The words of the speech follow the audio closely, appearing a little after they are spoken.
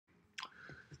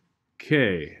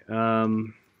Okay,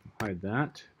 hide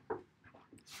that.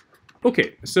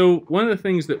 Okay, so one of the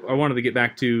things that I wanted to get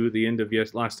back to the end of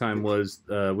last time was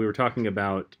we were talking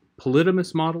about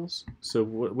polytomous models. So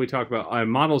what we talk about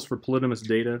models for polytomous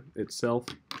data itself,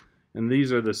 and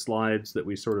these are the slides that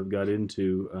we sort of got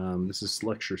into. This is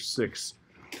lecture 6.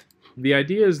 The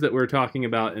ideas that we're talking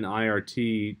about in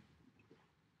IRT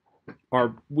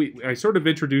are I sort of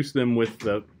introduced them with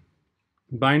the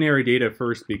binary data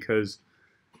first because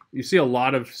you see a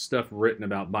lot of stuff written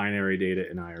about binary data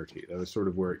in IRT. That was sort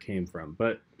of where it came from.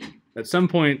 But at some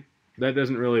point, that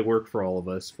doesn't really work for all of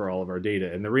us, for all of our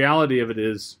data. And the reality of it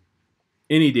is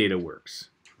any data works.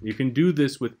 You can do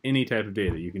this with any type of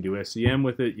data. You can do SEM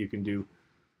with it. You can do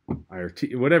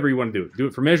IRT, whatever you want to do. Do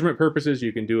it for measurement purposes.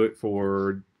 You can do it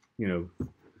for, you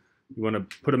want to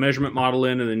put a measurement model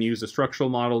in and then use a structural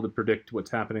model to predict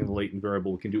what's happening in the latent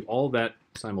variable. We can do all that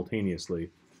simultaneously.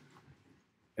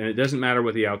 And it doesn't matter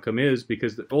what the outcome is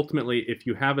because ultimately, if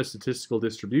you have a statistical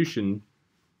distribution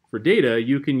for data,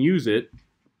 you can use it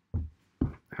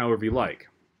however you like.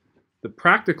 The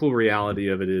practical reality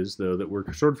of it is, though, that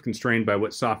we're sort of constrained by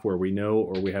what software we know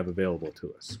or we have available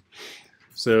to us.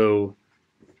 So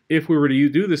if we were to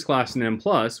do this class in M+,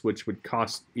 which would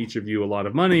cost each of you a lot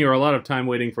of money or a lot of time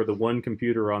waiting for the one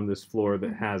computer on this floor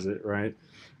that has it, right?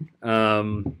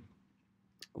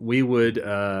 We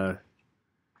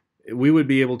would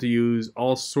be able to use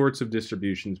all sorts of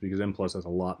distributions because M+ has a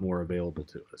lot more available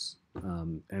to us.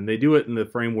 And they do it in the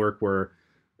framework where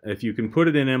if you can put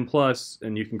it in M+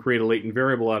 and you can create a latent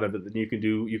variable out of it, then you can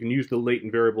use the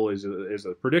latent variable as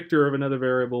a predictor of another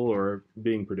variable or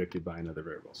being predicted by another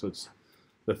variable. So it's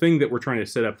the thing that we're trying to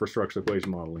set up for structural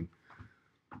equation modeling.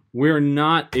 We're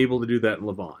not able to do that in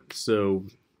Lavande. So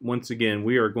once again,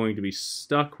 we are going to be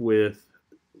stuck with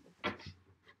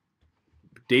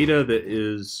data that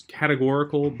is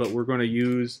categorical, but we're going to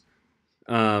use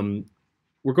ordered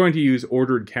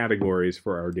categories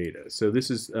for our data. So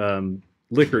this is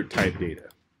Likert type data.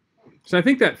 So I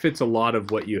think that fits a lot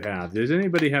of what you have. Does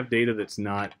anybody have data that's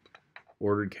not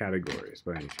ordered categories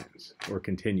by any chance or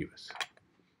continuous?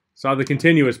 Saw the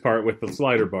continuous part with the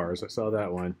slider bars. I saw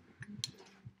that one.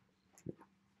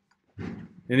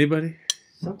 Anybody?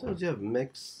 Sometimes you have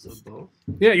mix of both.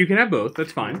 Yeah, you can have both.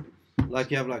 That's fine.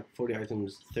 Like you have like 40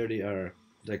 items, 30 are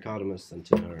dichotomous and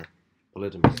 10 are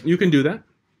polytomous. You can do that.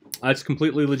 That's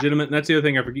completely legitimate. And that's the other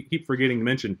thing I keep forgetting to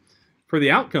mention. For the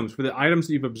outcomes, for the items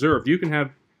that you've observed, you can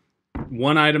have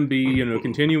one item be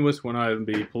continuous, one item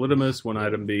be polytomous, one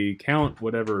item be count,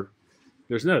 whatever.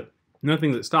 There's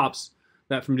nothing that stops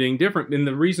that from being different. And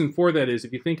the reason for that is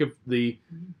if you think of the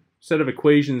set of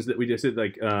equations that we just did,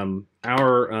 like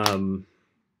our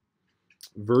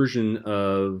version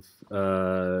of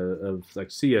like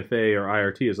CFA or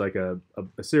IRT is like a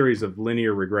series of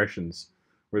linear regressions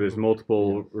where there's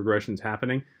multiple regressions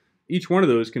happening. Each one of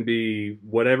those can be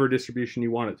whatever distribution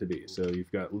you want it to be. So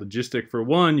you've got logistic for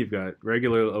one, you've got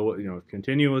regular,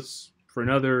 continuous for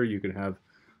another. You can have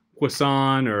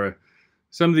Poisson or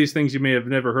some of these things you may have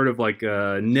never heard of, like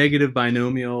a negative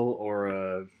binomial or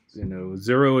a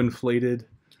zero inflated,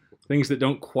 things that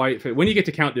don't quite fit. When you get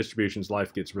to count distributions,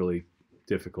 life gets really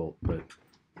difficult, but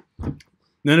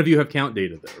none of you have count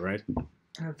data though, right?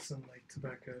 I have some like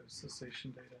tobacco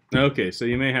cessation data. Okay, so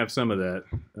you may have some of that.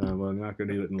 Well, I'm not going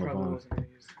to do it in Probably Lavande. wasn't going to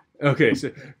use it. Okay, so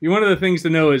one of the things to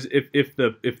know is if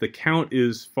the count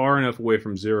is far enough away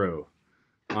from zero,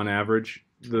 on average,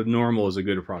 the normal is a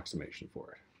good approximation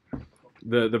for it.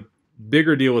 The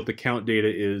bigger deal with the count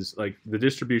data is like the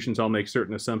distributions all make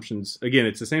certain assumptions. Again,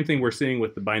 it's the same thing we're seeing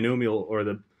with the binomial or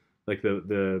the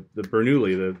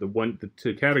Bernoulli, the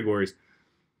two categories.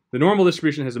 The normal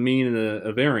distribution has a mean and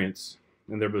a variance,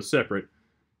 and they're both separate.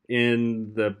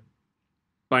 In the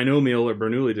binomial or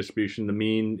Bernoulli distribution, the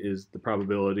mean is the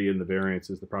probability and the variance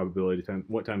is the probability times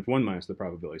 1 minus the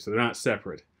probability. So they're not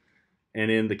separate.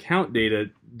 And in the count data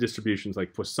distributions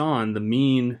like Poisson, the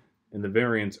mean and the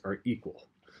variance are equal.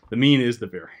 The mean is the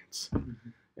variance.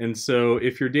 And so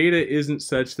if your data isn't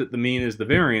such that the mean is the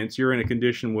variance, you're in a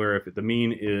condition where if the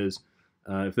mean is,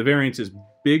 if the variance is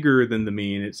bigger than the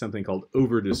mean, it's something called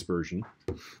over-dispersion.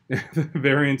 If the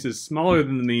variance is smaller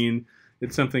than the mean,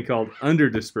 it's something called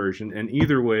under-dispersion. And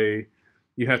either way,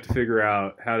 you have to figure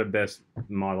out how to best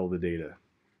model the data.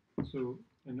 So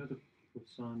another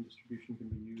Poisson distribution can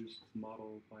be used to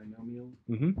model binomial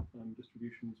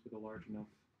distributions with a large enough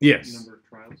number of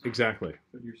trials. Exactly.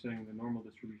 But you're saying the normal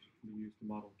distribution can be used to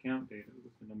model count data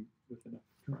with enough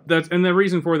trials. And the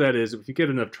reason for that is if you get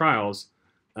enough trials,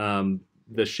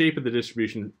 the shape of the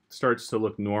distribution starts to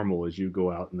look normal as you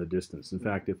go out in the distance. In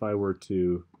fact, if I were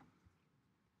to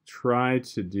try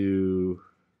to do,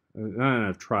 not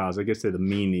enough trials. I guess the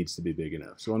mean needs to be big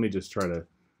enough. So let me just try to.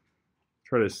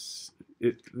 This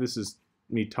is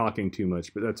me talking too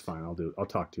much, but that's fine. I'll do it. I'll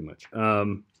talk too much.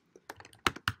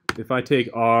 If I take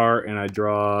R and I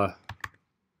draw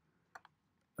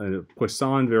a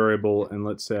Poisson variable, and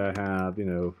let's say I have,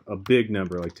 a big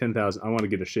number like 10,000. I want to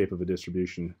get a shape of a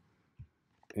distribution,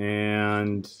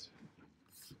 and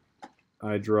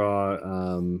I draw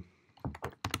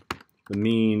the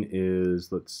mean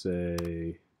is, let's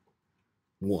say,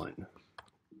 1.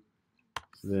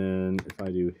 Then if I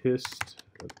do hist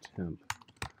of temp,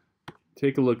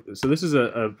 take a look. So this is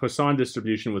a Poisson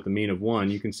distribution with a mean of 1.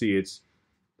 You can see it's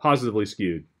positively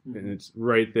skewed, and it's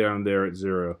right down there at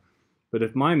 0. But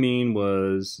if my mean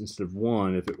was, instead of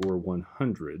 1, if it were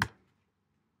 100,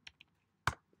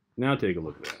 now take a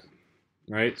look at that.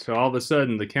 Right? So all of a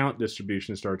sudden, the count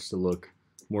distribution starts to look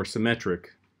more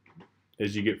symmetric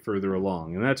as you get further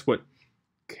along. And that's what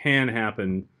can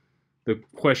happen. The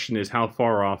question is, how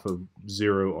far off of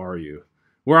 0 are you?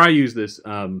 Where I use this,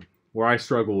 where I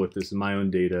struggle with this in my own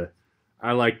data,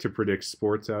 I like to predict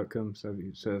sports outcomes.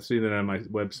 I've seen that on my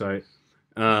website.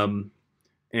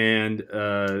 And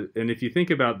if you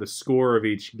think about the score of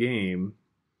each game,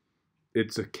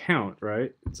 it's a count,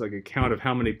 right? It's like a count of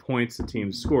how many points the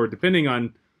team scored, depending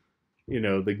on,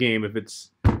 the game. If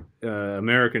it's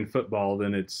American football,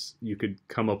 then you could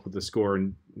come up with the score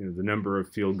and the number of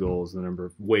field goals, the number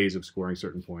of ways of scoring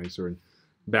certain points. Or in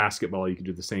basketball, you could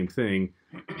do the same thing.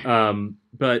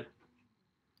 But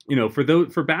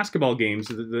for basketball games,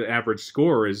 the average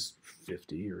score is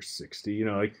 50 or 60.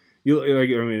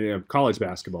 College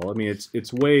basketball. I mean,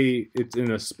 it's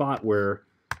in a spot where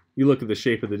you look at the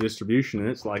shape of the distribution, and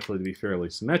it's likely to be fairly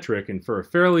symmetric. And for a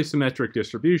fairly symmetric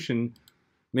distribution,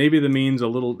 maybe the mean's a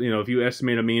little. If you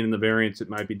estimate a mean and the variance, it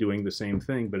might be doing the same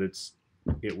thing, but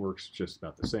it works just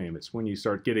about the same. It's when you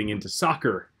start getting into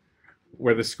soccer,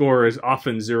 where the score is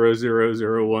often 0-0,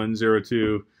 0-1,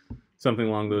 0-2. Something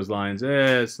along those lines.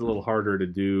 It's a little harder to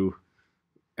do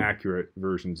accurate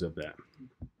versions of that.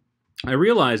 I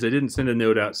realized I didn't send a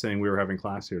note out saying we were having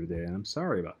class here today, and I'm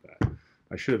sorry about that.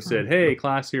 I should have said, hey,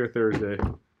 class here Thursday,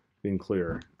 being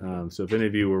clear. So if any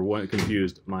of you were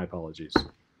confused, my apologies.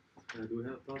 Do we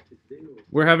have a party today?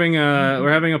 We're having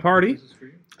a party.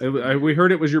 We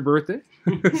heard it was your birthday,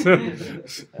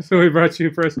 so we brought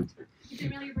you presents. Is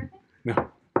it really your birthday?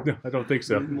 No, I don't think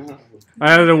so.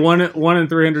 I had a 1 in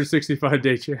 365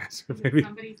 day chance. Maybe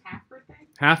Somebody's half birthday?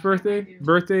 Half birthday?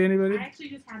 Birthday, anybody? I actually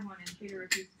just had one, and Peter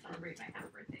refused to celebrate my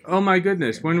half birthday. Oh my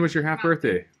goodness! When was your half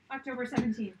birthday? October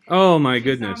 17th. Oh my She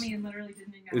goodness! saw me and literally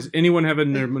didn't know. Does anyone have a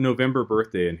November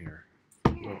birthday in here?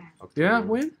 Yeah. Yeah,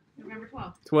 when? November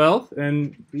 12th. 12th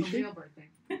and A Bishi? real birthday.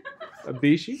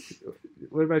 Bishi?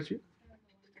 What about you?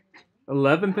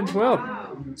 11th and 12th.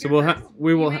 Wow. So You're we first.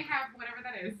 will. You may have whatever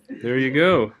that is. There you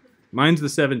go. Mine's the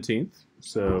 17th.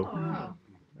 So. Oh.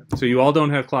 So you all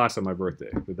don't have class on my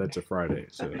birthday, but that's a Friday.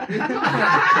 So,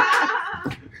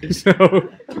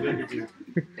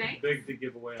 Big to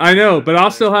give away. I know, but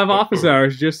I'll still have office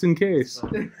hours just in case.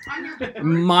 On your birthday.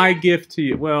 My gift to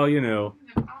you. Well,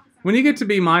 when you get to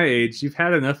be my age, you've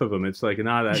had enough of them. It's like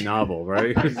not that novel,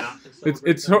 right?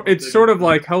 It's sort of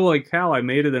like holy cow, I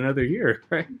made it another year,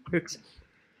 right?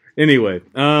 Anyway.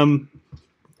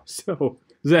 So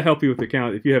does that help you with the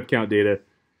count? If you have count data,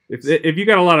 if you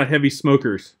got a lot of heavy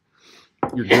smokers,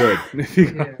 you're good. If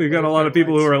you got a lot of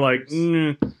people who are like,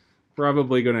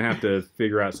 probably going to have to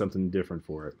figure out something different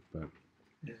for it. But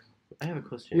I have a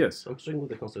question. Yes. I'm struggling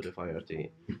with the concept of IRT.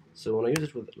 So when I use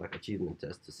it with like achievement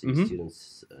tests to see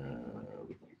students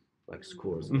like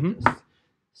scores on the tests.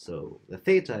 So the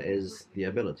theta is the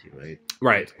ability, right?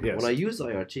 Right. Yes. When I use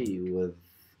IRT with,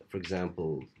 for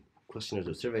example, questionnaires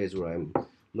or surveys where I'm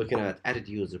looking at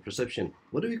attitudes or perception,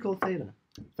 what do we call theta?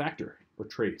 Factor or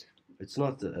trait. It's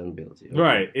not the ability. Okay.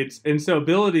 Right. So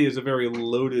ability is a very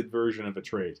loaded version of a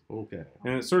trait. Okay.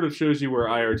 And it sort of shows you where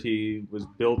IRT was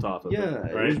built off of. Yeah,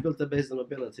 it, right? it was built up based on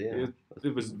ability. Yeah.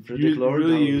 It was Predict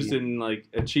really used in like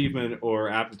achievement or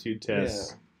aptitude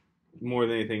tests more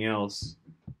than anything else.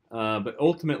 But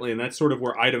ultimately, and that's sort of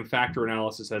where item factor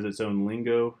analysis has its own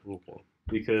lingo. Okay.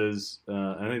 Because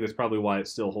I think that's probably why it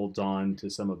still holds on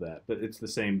to some of that. But it's the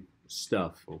same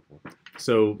stuff. Okay.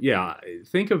 So yeah,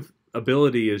 think of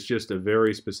ability as just a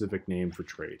very specific name for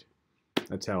trait.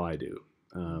 That's how I do.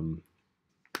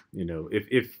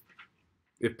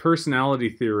 If personality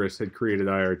theorists had created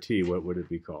IRT, what would it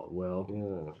be called?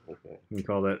 Well, you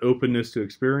call that openness to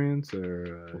experience,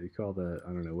 or you call that,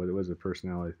 I don't know, what does a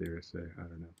personality theorist say? I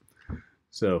don't know.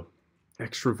 So,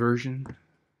 extroversion.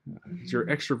 Your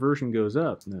extroversion goes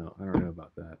up. No, I don't know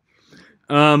about that.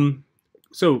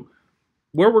 So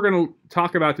where we're going to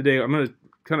talk about today, I'm going to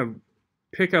kind of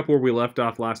pick up where we left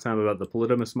off last time about the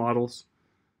polytomous models,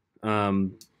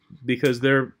 because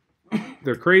they're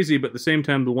crazy, but at the same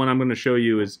time, the one I'm going to show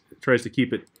you tries to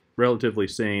keep it relatively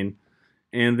sane,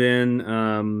 and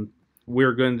then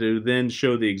we're going to then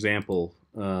show the example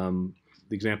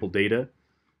data,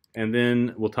 and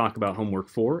then we'll talk about homework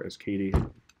 4, as Katie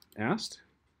asked,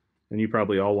 and you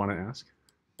probably all want to ask.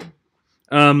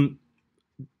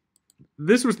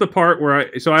 This was the part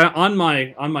where on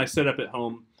my setup at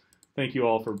home, thank you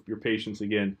all for your patience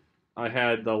again. I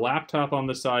had the laptop on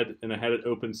the side and I had it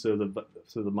open so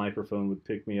the microphone would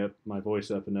pick my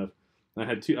voice up enough. I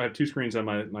have two screens on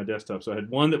my desktop. So I had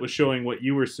one that was showing what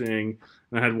you were seeing,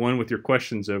 and I had one with your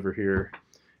questions over here.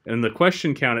 And the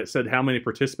question count, it said how many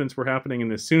participants were happening,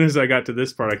 and as soon as I got to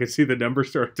this part, I could see the number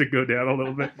start to go down a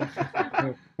little bit.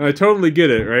 I totally get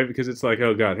it, right? Because it's like,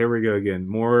 oh God, here we go again.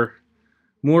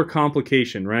 More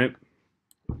complication, right?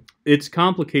 It's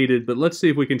complicated, but let's see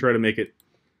if we can try to make it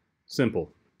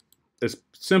simple. As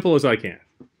simple as I can.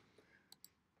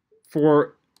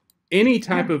 For any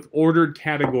type of ordered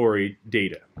category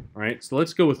data, right? So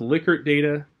let's go with Likert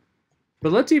data,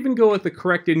 but let's even go with the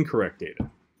correct, incorrect data,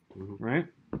 right?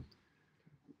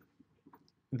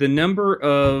 The number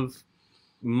of,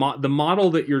 the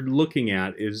model that you're looking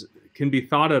at can be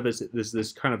thought of as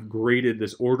this kind of graded,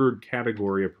 this ordered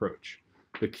category approach.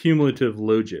 The cumulative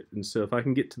logit. And so if I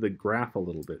can get to the graph a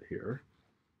little bit here,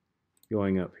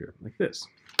 going up here, like this,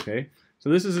 okay? So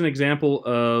this is an example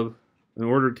of an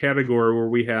ordered category where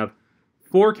we have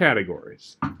 4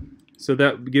 categories. So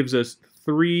that gives us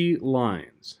 3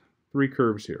 lines, 3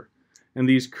 curves here. And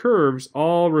these curves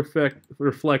all reflect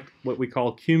what we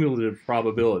call cumulative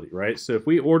probability, right? So if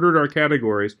we ordered our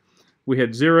categories, we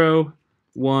had 0,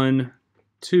 1,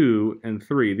 2, and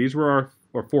 3. These were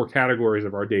our 4 categories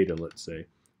of our data, let's say.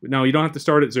 Now, you don't have to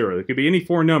start at 0. It could be any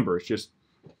 4 numbers, just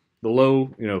the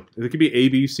low, it could be A,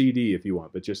 B, C, D if you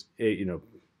want, but just,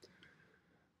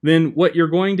 Then what you're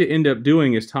going to end up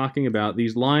doing is talking about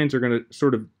these lines are going to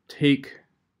sort of take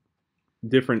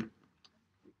different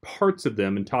parts of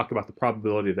them and talk about the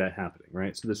probability of that happening,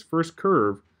 right? So this first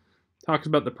curve talks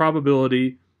about the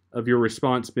probability of your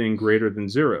response being greater than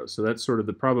 0. So that's sort of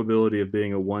the probability of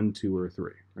being a 1, 2, or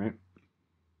 3, right?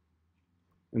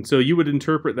 And so you would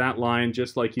interpret that line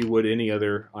just like you would any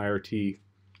other IRT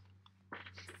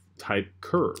type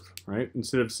curve, right?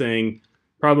 Instead of saying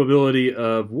probability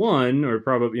of 1 or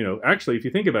actually, if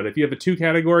you think about it, if you have a 2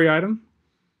 category item,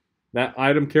 that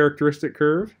item characteristic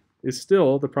curve is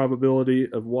still the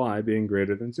probability of y being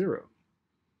greater than 0,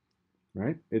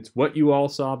 right? It's what you all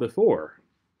saw before.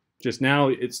 Just now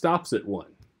it stops at 1.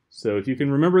 So if you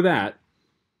can remember that,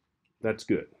 that's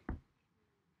good.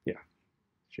 Yeah,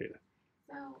 Shada.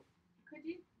 So could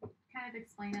you kind of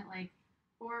explain it like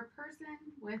for a person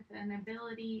with an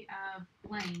ability of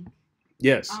blank,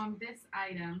 yes, this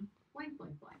item, blank,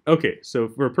 blank, blank. Okay, so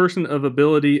for a person of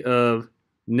ability of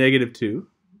 -2,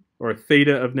 or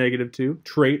theta of -2,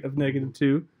 trait of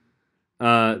 -2,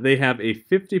 they have a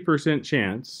 50%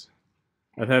 chance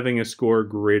of having a score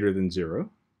greater than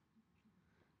 0.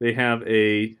 They have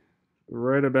a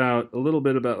little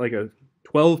bit about like a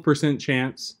 12%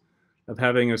 chance of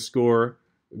having a score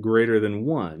greater than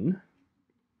 1.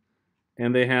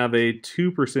 And they have a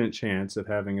 2% chance of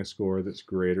having a score that's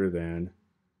greater than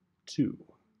 2.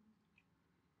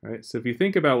 All right, so if you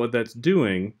think about what that's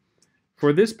doing,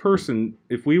 for this person,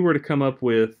 if we were to come up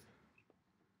with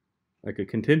like a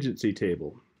contingency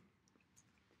table,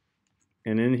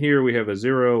 and in here we have a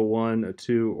 0, 1, a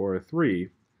 2, or a 3,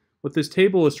 what this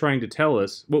table is trying to tell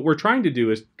us, what we're trying to do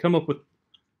is come up with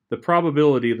the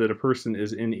probability that a person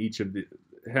is in each of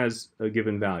has a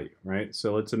given value, right?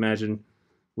 So let's imagine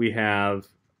we have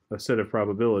a set of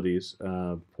probabilities.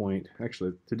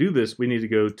 Actually, to do this, we need to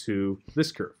go to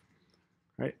this curve,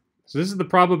 right? So this is the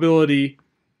probability.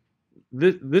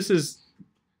 This is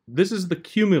the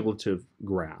cumulative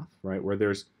graph, right? Where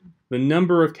there's the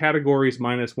number of categories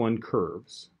minus 1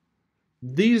 curves.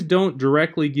 These don't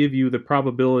directly give you the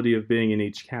probability of being in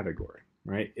each category,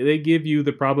 right? They give you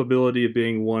the probability of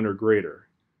being 1 or greater,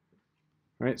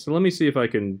 right? So let me see if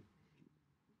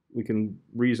we can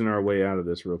reason our way out of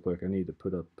this real quick. I need to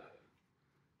put up,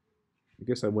 I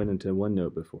guess I went into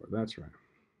OneNote before. That's right.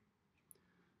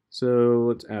 So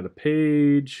let's add a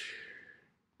page.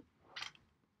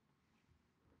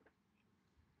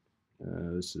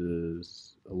 This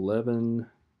is 11:2.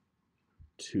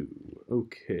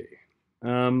 Okay.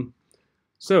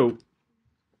 So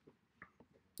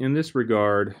in this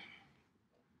regard,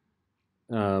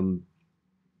 again,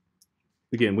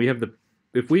 we have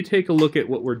if we take a look at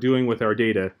what we're doing with our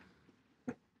data,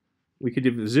 we could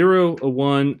do 0, a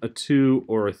 1, a 2,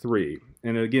 or a 3.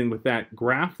 And again, with that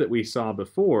graph that we saw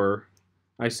before,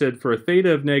 I said for a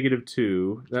theta of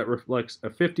 -2, that reflects a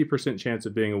 50% chance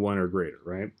of being a 1 or greater,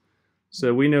 right?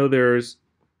 So we know this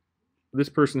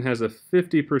person has a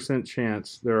 50%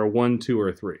 chance they're a 1, 2, or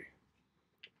a 3.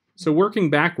 So working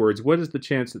backwards, what is the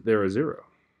chance that they're a 0?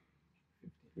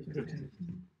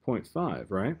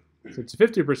 0.5, right? So it's a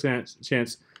 50%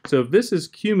 chance. So if this is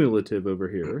cumulative over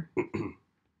here,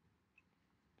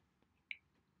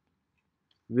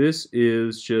 this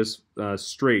is just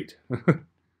straight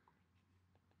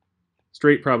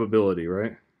probability,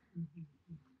 right?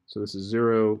 So this is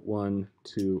 0, 1,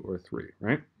 2, or 3,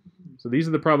 right? So these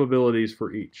are the probabilities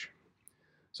for each.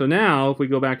 So now, if we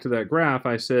go back to that graph,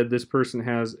 I said this person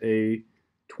has a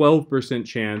 12%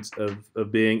 chance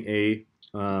of being a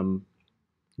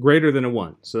greater than a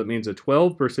 1. So that means a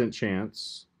 12%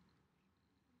 chance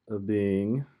of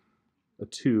being a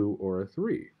 2 or a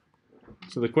 3.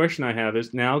 So the question I have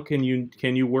is, now can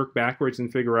you work backwards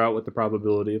and figure out what the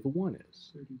probability of a 1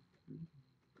 is?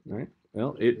 Right?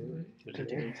 Well,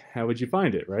 how would you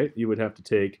find it, right? You would have to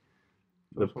take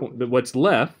what's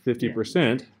left,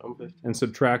 50%, and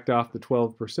subtract off the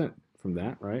 12% from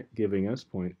that, right? Giving us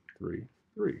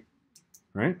 0.33,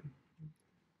 right?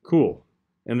 Cool.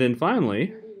 And then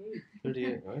finally,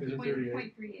 38, right? Is it 38?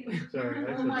 0.38. Sorry,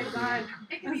 I Oh said my 38. god.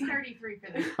 It can be 33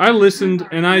 for this. I listened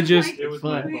and I just, It was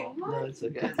my Fine. fault. No, it's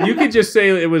okay. you could just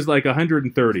say it was like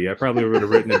 130. I probably would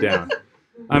have written it down.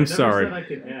 I I'm never sorry. said I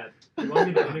could add. You want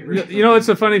me to integrate You know, it's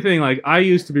a something? funny thing. Like, I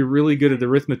used to be really good at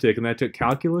arithmetic, and I took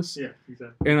calculus, Yeah,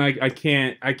 exactly. and I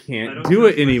can't I do don't it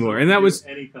trust anymore. myself And to that do was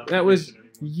any that was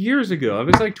computation anymore. years ago. It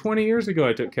was like 20 years ago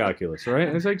I took calculus, right?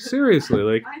 It's like, seriously,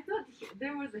 like, I thought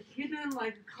there was a hidden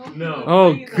like No.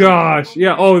 oh thing that- gosh,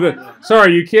 yeah. my Oh, God.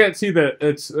 sorry, you can't see that.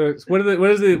 It's what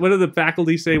do the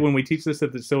faculty say when we teach this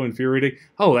that it's so infuriating?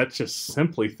 Oh, that's just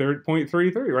simply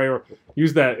 0.33, right? Or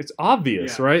use that. It's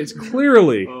obvious, Yeah. right? It's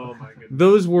clearly. Oh my goodness.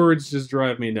 Those words just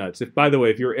drive me nuts. By the way,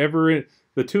 if you're ever in,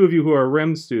 the two of you who are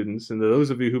REM students, and those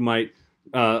of you who might,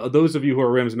 those of you who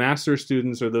are REMS master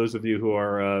students, or those of you who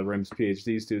are REMS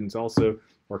PhD students, also,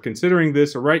 or considering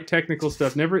this or write technical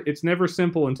stuff, it's never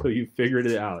simple until you've figured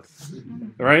it out.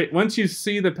 All right. Once you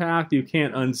see the path, you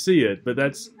can't unsee it. But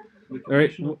that's The all right.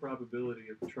 conditional probability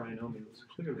of trinomial is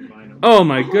clearly binomial. Oh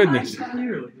my goodness.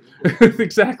 Clearly.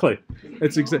 Exactly.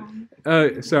 It's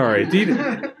sorry.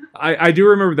 I do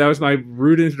remember that was my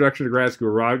rude introduction to grad school.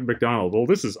 Rod McDonald. Well,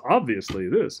 this is obviously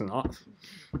this, and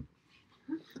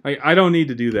I don't need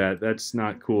to do that. That's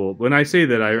not cool. When I say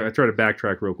that, I try to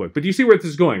backtrack real quick. But do you see where this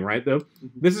is going, right? Though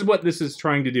this is what this is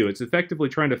trying to do. It's effectively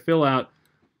trying to fill out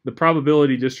the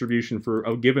probability distribution for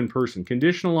a given person,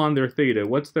 conditional on their theta.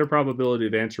 What's their probability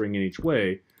of answering in each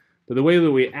way? But the way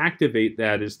that we activate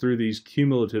that is through these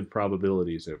cumulative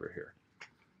probabilities over here.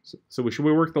 So should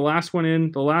we work the last one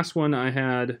in? The last one I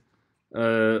had,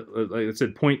 like I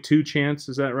said, 0.2 chance.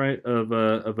 Is that right? Of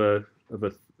a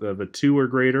 2 or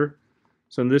greater.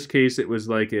 So in this case, it was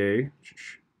like a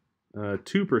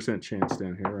 2% chance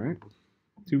down here, right?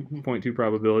 2.2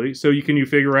 probability. So can you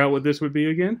figure out what this would be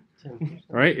again? All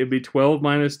right, it'd be 12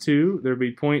 minus 2. There'd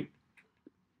be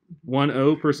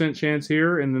 0.10% chance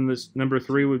here, and then this number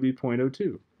 3 would be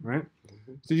 0.02, right?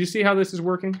 So did you see how this is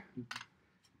working?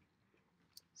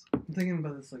 I'm thinking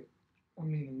about this like, I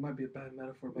mean, it might be a bad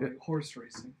metaphor, but like horse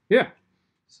racing. Yeah.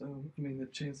 So, I mean, the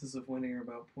chances of winning are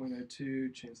about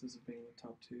 0.02, chances of being in the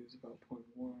top 2 is about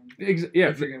 0.1. Yeah.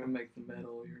 If you're going to make the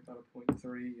medal, you're about a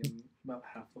 0.3, and about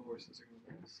half the horses are going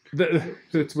to lose.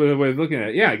 That's the way of looking at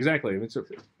it. Yeah, exactly.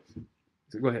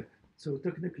 Go ahead. So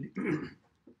technically,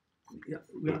 yeah,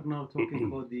 we are now talking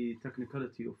about the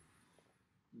technicality of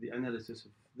the analysis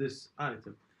of this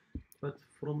item. But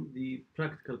from the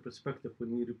practical perspective,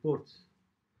 when we report,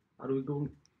 are we going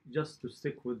just to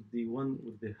stick with the one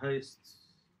with the highest,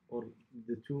 or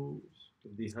the two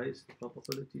with the highest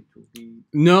probability to be?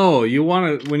 No, you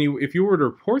want to, if you were to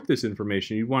report this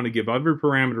information, you'd want to give every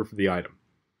parameter for the item,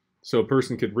 so a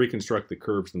person could reconstruct the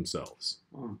curves themselves,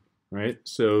 right?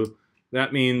 So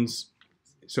that means,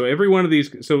 so every one of these,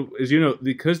 so as you know,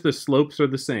 because the slopes are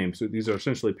the same, so these are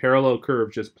essentially parallel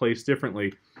curves just placed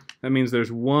differently, that means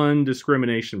there's one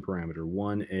discrimination parameter,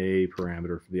 one A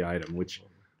parameter for the item, which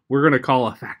we're going to call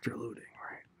a factor loading,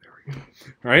 right? There we go.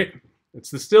 All right?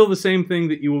 It's still the same thing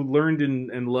that you learned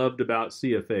and loved about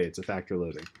CFA. It's a factor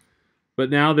loading. But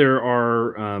now there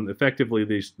are effectively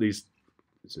these,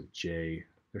 it's a J,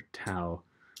 they're tau.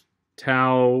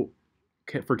 Tau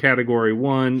for category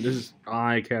 1, this is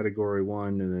I category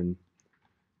 1, and then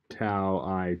tau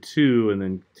I2, and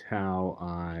then tau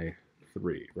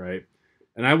I3, right?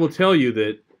 And I will tell you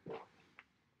that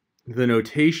the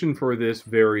notation for this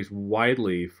varies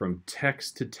widely from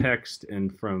text to text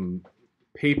and from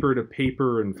paper to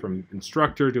paper and from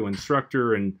instructor to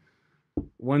instructor, and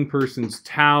one person's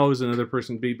taus, another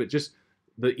person's b, but just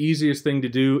the easiest thing to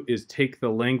do is take the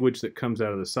language that comes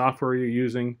out of the software you're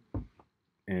using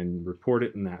and report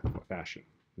it in that fashion,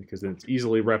 because then it's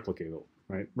easily replicable,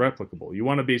 right? Replicable. You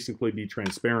want to basically be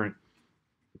transparent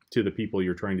to the people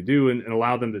you're trying to do and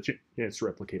allow them to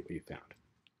replicate what you found.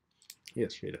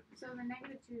 Yes, Shada. So the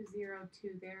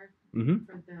 -202 there Mm-hmm.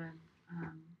 for the,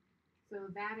 so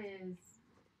that is,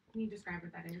 can you describe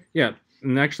what that is? Yeah,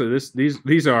 and actually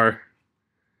these are,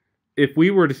 if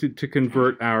we were to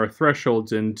convert our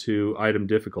thresholds into item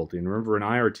difficulty, and remember in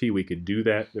IRT we could do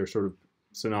that, they're sort of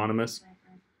synonymous. Right.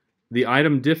 The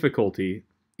item difficulty,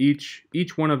 each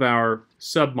one of our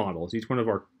submodels, each one of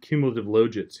our cumulative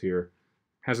logits here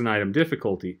has an item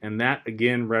difficulty, and that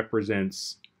again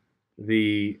represents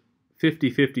the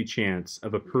 50-50 chance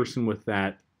of a person with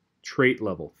that trait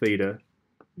level, theta,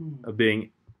 of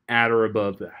being at or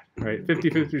above that, right?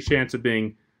 50-50 chance of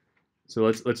being, so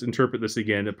let's interpret this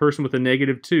again. A person with a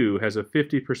 -2 has a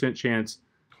 50% chance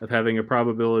of having a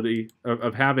probability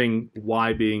of having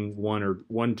y being 1 or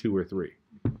 1, 2, or 3.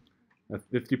 A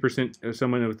 50% of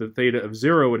someone with a theta of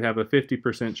 0 would have a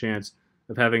 50% chance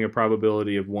of having a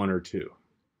probability of 1 or 2.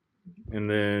 And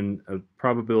then a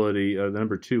probability, the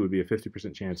number 2 would be a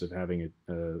 50% chance of having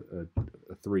a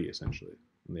 3, essentially,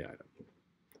 in the item.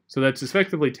 So that's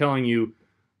effectively telling you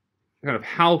kind of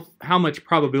how much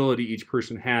probability each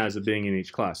person has of being in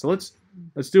each class. So let's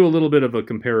do a little bit of a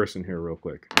comparison here real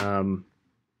quick. Let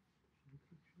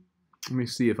me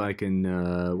see if I can,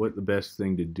 what the best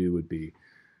thing to do would be.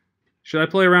 Should I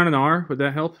play around in R? Would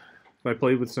that help? If I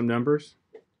played with some numbers?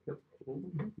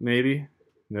 Maybe?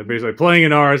 And everybody's like, playing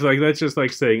in R is like, that's just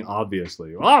like saying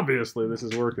obviously. Obviously this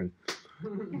is working.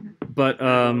 But,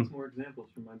 more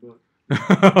examples from my book.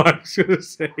 I was going to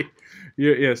say,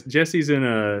 yes, Jesse's in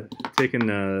taking,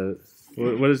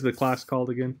 what is the class called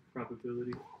again?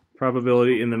 Probability.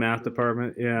 Probability in the math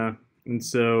department, yeah. And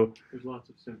so there's lots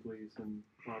of simplies and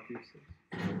obviously.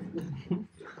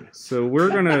 So we're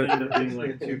going to end up being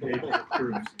like 2 pages of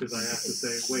proofs because I have to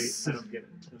say, wait, I don't get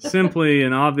it. Simply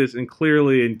and obvious and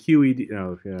clearly and QED.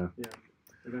 Oh, yeah. Yeah,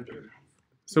 eventually.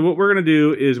 So what we're going to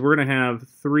do is we're going to have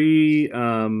 3,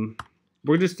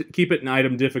 we'll just keep it in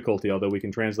item difficulty, although we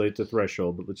can translate it to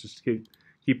threshold, but let's just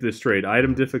keep this straight.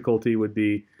 Item difficulty would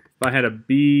be, if I had a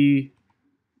B,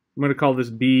 I'm going to call this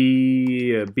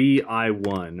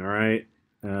BI1, all right?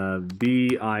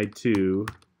 BI2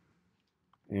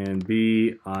 and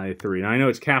BI3. Now I know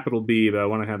it's capital B, but I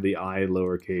want to have the I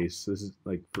lowercase. This is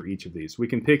like for each of these. We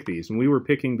can pick these. And we were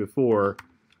picking before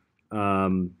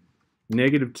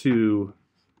 -2,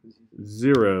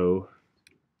 0,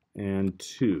 and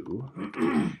 2.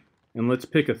 And let's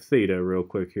pick a theta real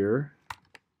quick here.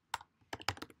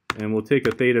 And we'll take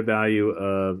a theta value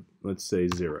of, let's say,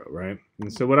 0, right?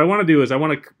 And so what I want to do is I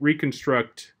want to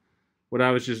reconstruct what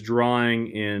I was just drawing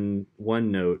in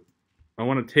OneNote. I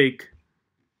want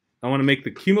to make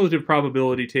the cumulative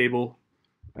probability table,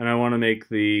 and I want to make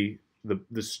the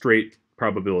straight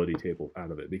probability table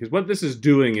out of it. Because what this is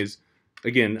doing is,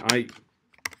 again,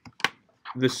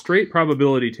 the straight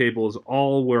probability table is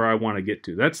all where I want to get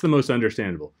to. That's the most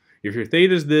understandable. If your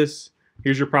theta is this,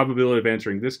 here's your probability of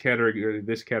answering this category,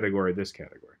 this category, this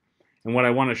category. And what I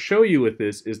want to show you with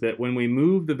this is that when we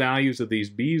move the values of these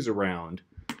B's around,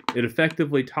 it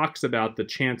effectively talks about the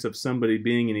chance of somebody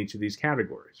being in each of these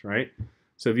categories, right?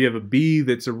 So if you have a B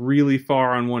that's really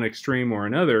far on one extreme or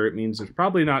another, it means there's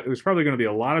probably going to be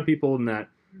a lot of people in that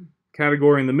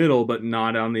category in the middle, but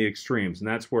not on the extremes. And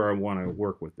that's where I want to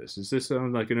work with this. Does this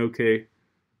sound like an okay?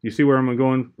 You see where I'm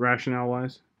going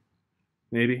rationale-wise?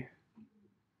 Maybe?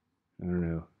 I don't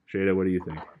know. Shada, what do you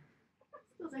think?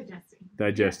 Still digesting.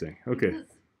 Digesting. Okay.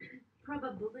 Because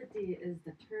probability is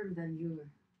the term that you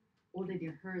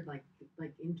already heard, like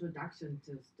introduction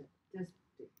to statistics.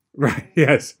 Right.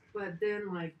 Yes. But then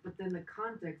the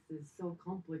context is so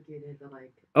complicated that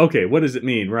Okay. What does it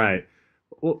mean? Right.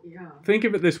 Well, yeah. think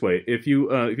of it this way: if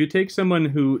you take someone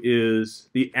who is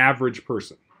the average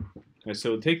person, and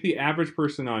so take the average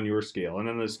person on your scale, and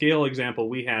then the scale example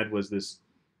we had was this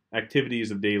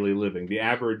activities of daily living, the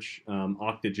average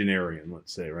octogenarian,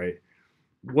 let's say, right?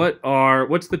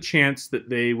 What's the chance that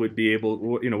they would be able,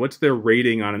 what's their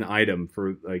rating on an item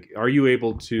for, like, are you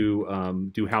able to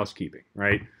do housekeeping,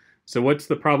 right? So what's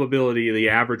the probability the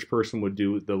average person would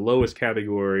do the lowest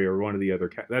category or one of the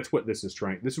other? That's what this is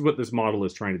what this model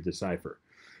is trying to decipher.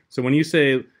 So when you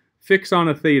say fix on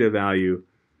a theta value,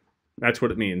 That's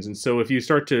what it means. And so if you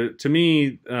start to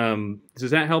me,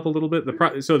 does that help a little bit?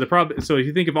 So if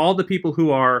you think of all the people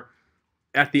who are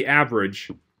at the average,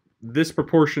 this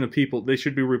proportion of people, they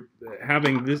should be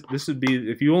having this. This would be,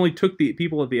 if you only took the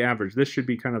people at the average, this should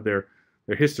be kind of their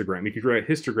histogram. You could write a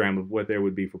histogram of what there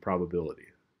would be for probability.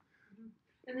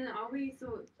 And then are we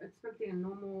so expecting a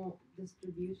normal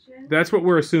distribution? That's what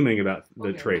we're assuming about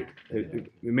the trait.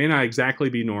 It may not exactly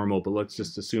be normal, but let's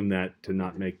just assume that to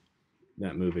not make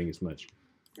that moving as much.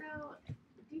 So, do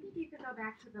you think you could go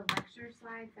back to the lecture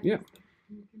slides? Yeah.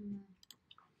 You can,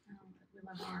 we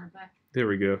love R, but There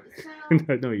we go. so,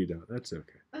 No, you don't. That's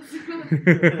okay.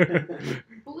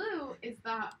 blue is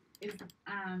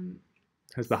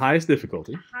Has the highest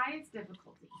difficulty. highest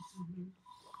difficulty.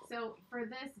 So for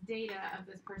this data of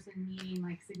this person needing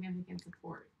like significant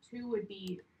support, 2 would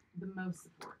be the most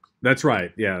support. That's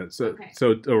right. Yeah. So Okay.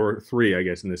 or 3, I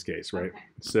guess, in this case, right? Okay.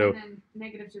 So And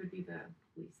then -2 would be the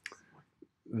least support.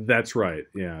 that's right.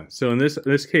 Yeah. So in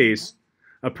this case,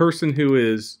 a person who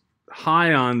is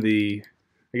high on the,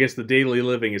 I guess the daily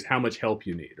living is how much help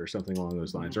you need, or something along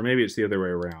those lines, or maybe it's the other way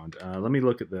around. Let me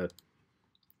look at the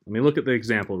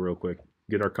example real quick.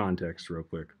 Get our context real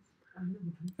quick.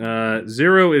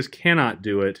 0 is cannot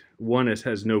do it. 1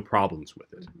 has no problems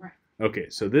with it. Right. Okay,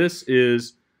 so this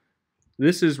is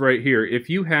right here. If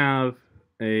you have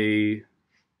a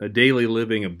daily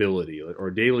living ability or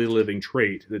daily living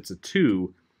trait that's a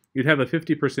 2, you'd have a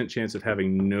 50% chance of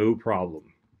having no problem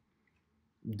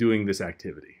doing this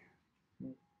activity.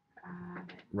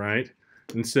 Right?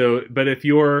 And so, but if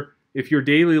your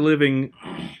daily living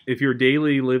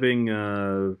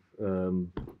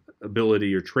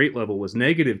ability or trait level was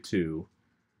 -2,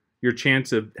 your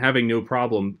chance of having no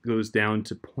problem goes down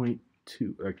to 0.2,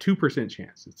 2%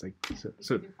 chance. It's like so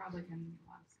You're probably going to need a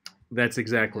lot of support. that's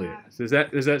exactly it. Does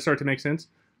that start to make sense?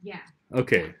 Yeah.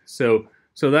 Okay, so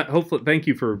that hopefully, thank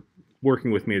you for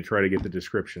working with me to try to get the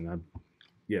description. I'm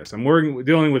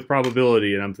dealing with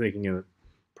probability, and I'm thinking in a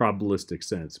probabilistic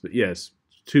sense. But yes,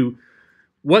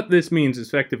 what this means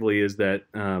effectively is that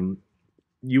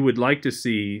you would like to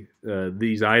see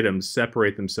these items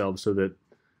separate themselves so that,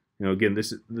 again,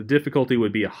 the difficulty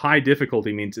would be a high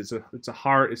difficulty means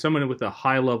someone with a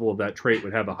high level of that trait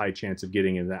would have a high chance of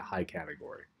getting in that high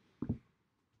category.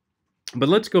 But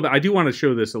let's go back. I do want to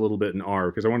show this a little bit in R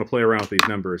because I want to play around with these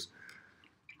numbers.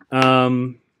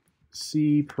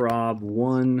 CProb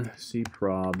 1,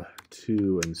 CProb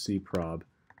 2, and CProb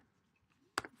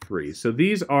 3. So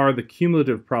these are the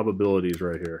cumulative probabilities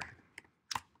right here.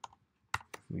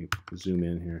 Let me zoom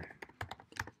in here.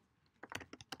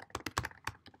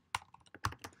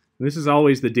 And this is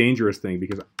always the dangerous thing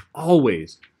because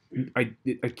I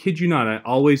kid you not, I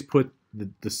always put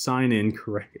the sign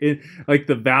incorrect, like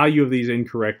the value of these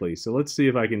incorrectly. So let's see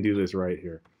if I can do this right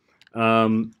here.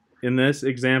 In this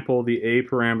example, the A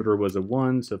parameter was a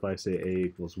 1, so if I say A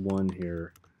equals 1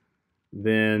 here,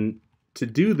 then to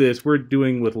do this, we're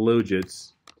doing with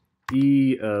logits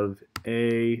E of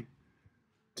A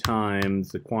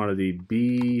times the quantity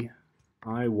B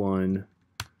I1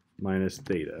 minus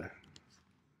theta.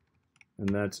 And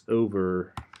that's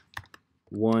over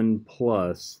 1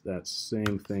 plus that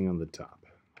same thing on the top,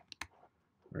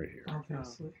 right here.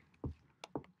 Obviously.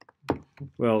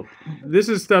 Well, this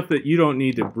is stuff that you don't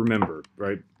need to remember,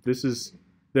 right?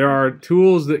 There are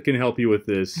tools that can help you with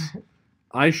this.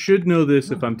 I should know this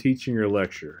if I'm teaching your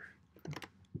lecture.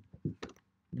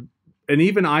 And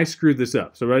even I screwed this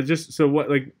up.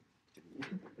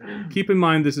 Keep in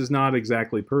mind this is not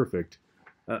exactly perfect.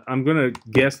 I'm going to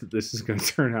guess that this is going to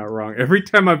turn out wrong. Every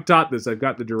time I've taught this, I've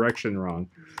got the direction wrong.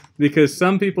 Because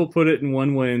some people put it in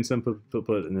one way and some people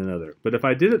put it in another. But if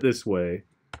I did it this way,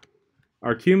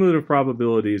 our cumulative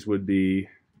probabilities would be,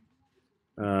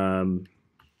 for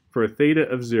a theta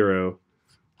of 0,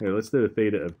 here, let's do a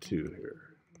theta of 2 here.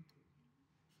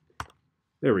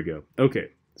 There we go.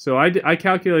 Okay, so I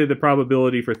calculated the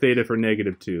probability for theta for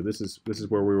 -2. This is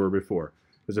where we were before.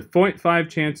 There's a 0.5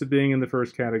 chance of being in the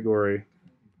first category.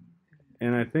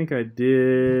 And I think I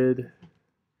did,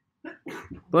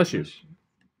 bless you.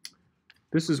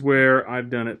 This is where I've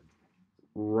done it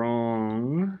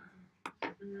wrong.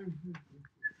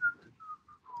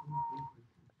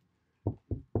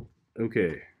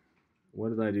 Okay, what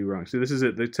did I do wrong? So this is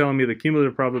it. They're telling me the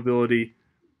cumulative probability.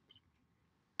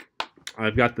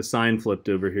 I've got the sign flipped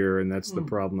over here, and that's the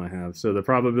problem I have. So the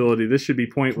probability, this should be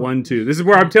 0.12. This is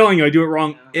where I'm telling you I do it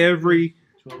wrong every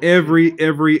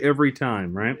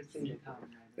time, right?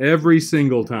 Every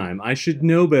single time. I should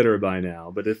know better by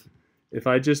now, but if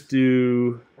I just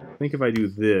do, I think if I do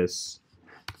this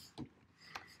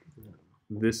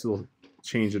will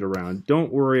change it around.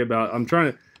 Don't worry about,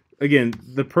 again,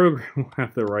 the program will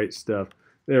have the right stuff.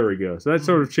 There we go. So that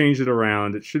sort of changed it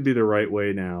around. It should be the right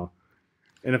way now.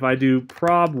 And if I do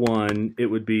prob1, it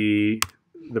would be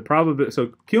the probability.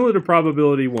 So cumulative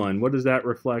probability 1, what does that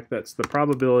reflect? That's the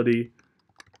probability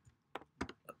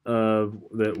of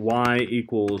that y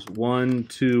equals 1,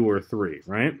 2, or 3,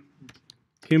 right?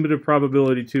 Cumulative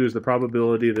probability 2 is the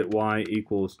probability that y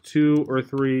equals 2 or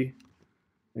 3.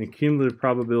 And cumulative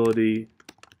probability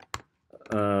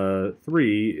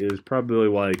 3 is probability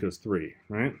y equals 3,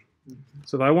 right?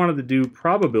 So if I wanted to do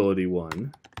probability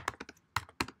 1,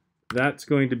 that's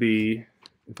going to be,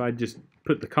 if I just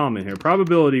put the comma in here,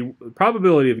 probability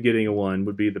of getting a 1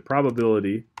 would be the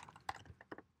probability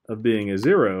of being a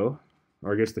 0,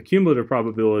 or I guess the cumulative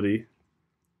probability,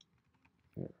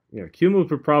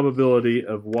 cumulative probability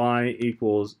of y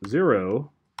equals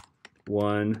 0,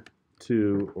 1,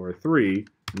 2, or 3,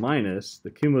 minus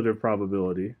the cumulative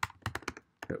probability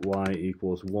that y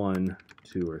equals 1,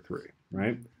 2, or 3,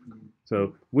 right?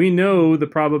 So we know the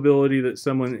probability that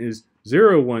someone is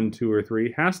 0, 1, 2, or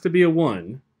 3 has to be a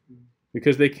 1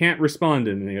 because they can't respond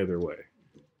in any other way.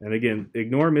 And again,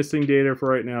 ignore missing data for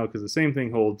right now because the same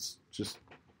thing holds. Just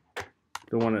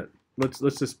don't want to. Let's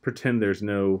just pretend there's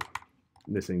no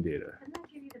missing data. Doesn't that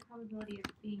give you the probability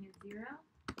of being a 0?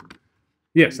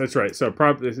 Yes, that's right. So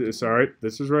this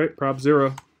is right. Prob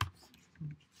 0.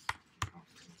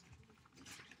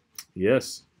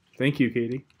 Yes. Thank you,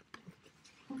 Katie.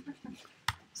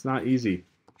 It's not easy.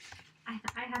 I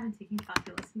haven't taken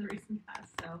calculus in the recent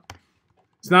past, so.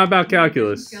 It's not about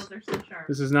calculus. Skills are so sharp.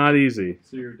 This is not easy.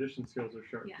 So your addition skills are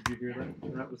sharp. Yeah. Did you hear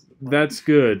that? That was the That's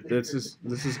good. This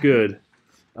is good.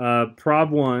 Prob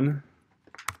 1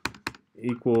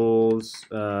 equals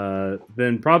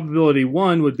then probability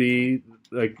 1 would be,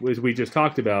 like as we just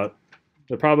talked about,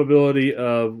 the probability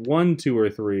of 1, 2, or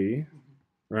 3,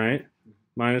 right?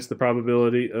 Minus the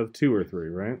probability of 2 or 3,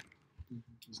 right?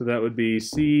 So that would be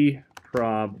C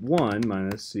prob 1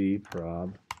 minus C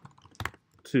prob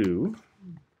 2.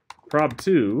 Prob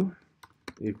 2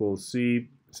 equals C,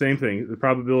 same thing, the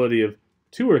probability of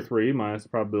 2 or 3 minus the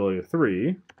probability of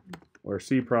 3, or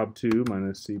C prob 2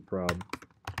 minus C prob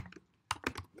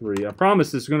 3. I promise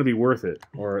this is going to be worth it,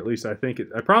 or at least I think it.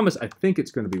 I promise I think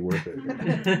it's going to be worth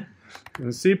it.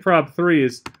 And C prob 3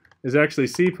 is actually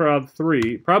C prob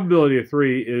 3. Probability of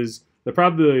 3 is the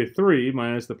probability of 3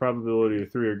 minus the probability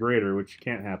of 3 or greater, which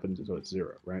can't happen, so it's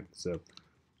 0, right? So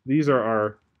these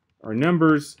are our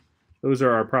numbers. Those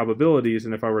are our probabilities,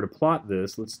 and if I were to plot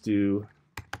this, let's do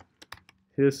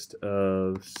hist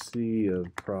of C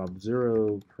of prob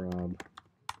 0, prob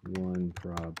 1,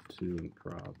 prob 2, and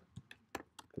prob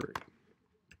 3.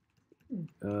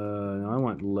 Now I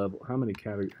want level. How many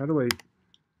categories? How do I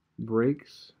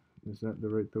breaks? Is that the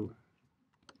right?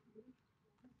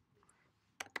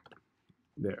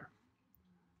 There.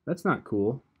 That's not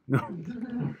cool. No.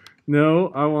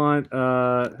 No, I want,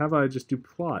 how about I just do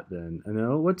plot then?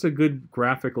 No, what's a good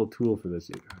graphical tool for this?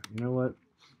 You know what?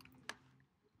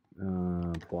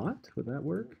 Plot? Would that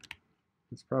work?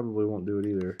 This probably won't do it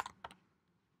either.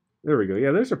 There we go.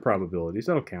 Yeah, there's our probabilities.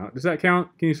 That'll count. Does that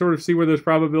count? Can you sort of see where those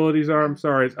probabilities are? I'm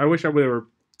sorry. I wish I would have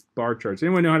bar charts.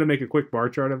 Anyone know how to make a quick bar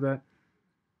chart of that?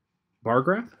 Bar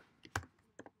graph?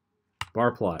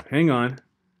 Bar plot. Hang on.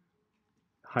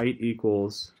 Height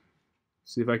equals,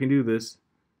 see if I can do this.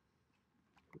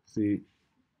 See,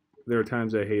 there are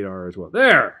times I hate R as well.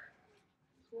 There!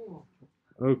 Cool.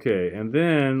 Okay, and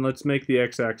then let's make the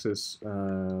x-axis,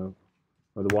 or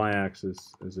the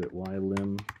y-axis, is it y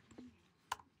lim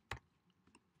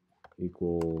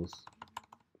equals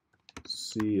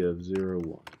C of 0,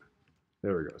 1.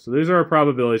 There we go. So these are our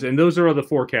probabilities, and those are the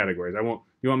 4 categories.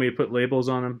 You want me to put labels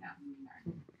on them?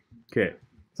 Okay.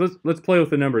 So let's play with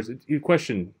the numbers. You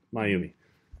question, Mayumi.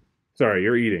 Sorry,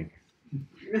 you're eating.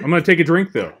 I'm going to take a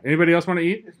drink, though. Anybody else want to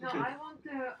eat? No, I want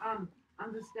to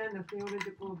understand the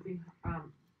theoretical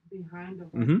behind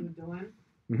of what Mm-hmm. you're doing.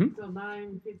 Mm-hmm. So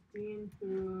 9, 15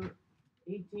 to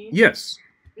 18. Yes.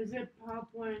 Is it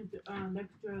PowerPoint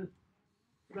lecture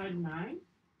slide 9?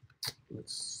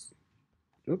 Let's.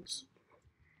 Oops.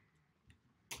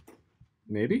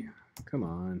 Maybe? Come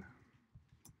on.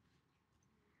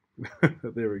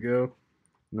 There we go.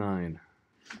 9.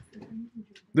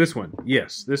 This one.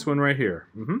 Yes, this one right here.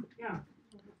 Mm-hmm. Yeah.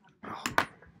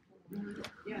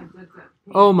 Yeah, that's it.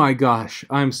 Oh my gosh,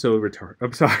 I'm so retarded.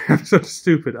 I'm sorry, I'm so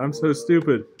stupid. I'm so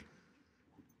stupid.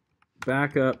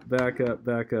 Back up, back up,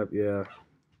 back up. Yeah.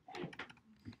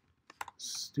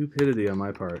 Stupidity on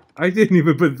my part. I didn't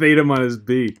even put theta minus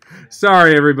b.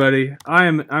 Sorry, everybody.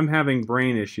 I'm having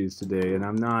brain issues today, and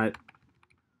I'm not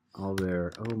all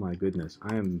there. Oh my goodness,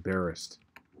 I am embarrassed.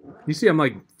 You see, I'm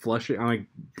like flushing. I'm like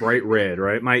bright red,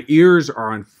 right? My ears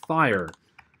are on fire.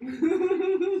 We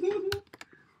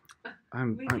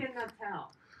cannot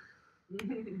tell.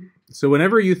 So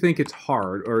whenever you think it's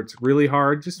hard or it's really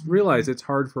hard, just realize it's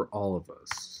hard for all of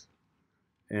us.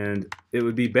 And it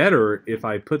would be better if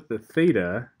I put the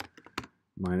theta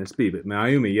minus b. But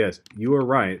Mayumi, yes, you are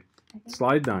right.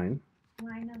 Slide 9.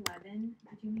 Line 11,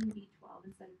 did you mean B12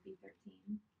 instead of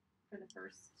B13 for the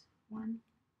first one?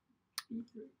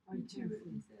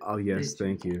 Oh, yes,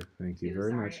 thank you. Thank you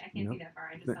very Sorry, much. I can't Nope. see that far.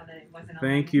 I just saw that it wasn't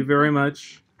Thank you very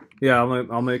much. Yeah,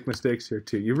 I'll make mistakes here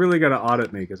too. You really got to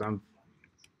audit me because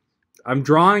I'm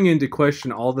drawing into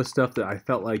question all the stuff that I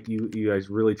felt like you guys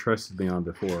really trusted me on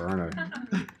before, aren't I?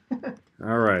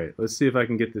 All right, let's see if I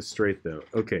can get this straight though.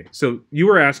 Okay, so you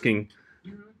were asking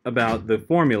about the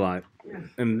formula,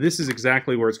 and this is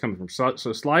exactly where it's coming from.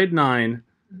 So slide 9,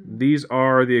 these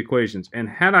are the equations, and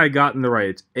had I gotten the right,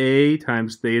 it's A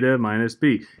times theta minus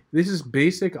B. This is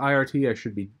basic IRT I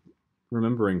should be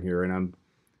remembering here, and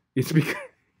it's because,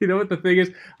 you know what the thing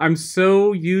is? I'm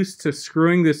so used to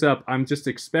screwing this up, I'm just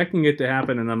expecting it to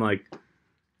happen, and I'm like,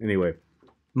 anyway,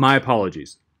 my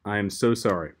apologies. I am so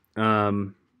sorry.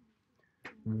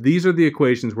 These are the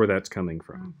equations where that's coming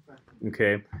from.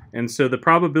 Okay, and so the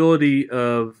probability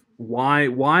of why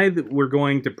we're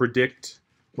going to predict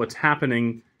what's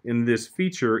happening in this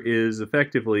feature is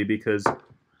effectively because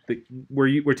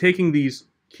we're taking these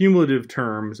cumulative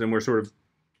terms and we're sort of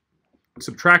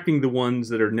subtracting the ones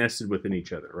that are nested within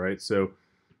each other, right? So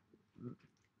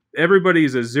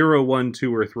everybody's a 0, 1,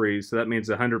 2, or 3, so that means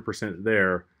 100%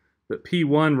 there. But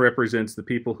P1 represents the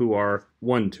people who are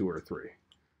 1, 2, or 3.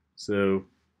 So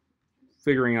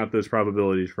figuring out those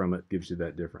probabilities from it gives you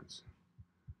that difference.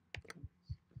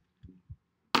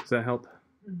 Does that help?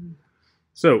 Mm-hmm.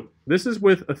 So this is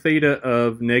with a theta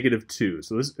of -2.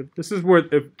 So this is where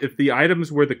if the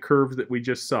items were the curve that we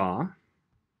just saw,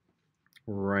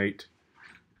 right?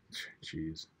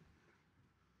 Jeez.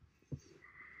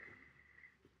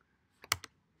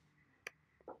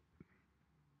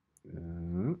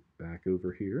 Back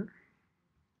over here.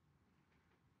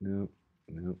 No,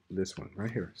 this one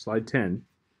right here, slide 10.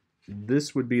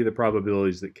 This would be the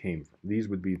probabilities that came from. These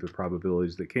would be the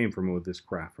probabilities that came from with this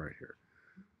graph right here.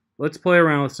 Let's play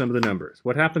around with some of the numbers.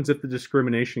 What happens if the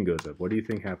discrimination goes up? What do you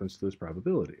think happens to those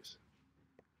probabilities?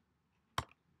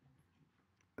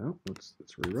 Oh, let's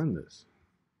rerun this.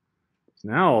 So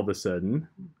now all of a sudden,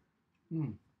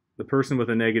 the person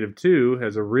with a -2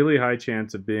 has a really high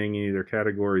chance of being in either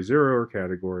category 0 or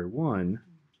category 1,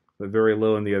 but very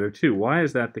low in the other two. Why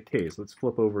is that the case? Let's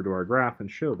flip over to our graph and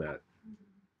show that.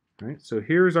 All right, so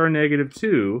here's our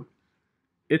 -2.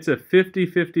 It's a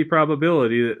 50-50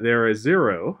 probability that they're a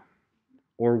 0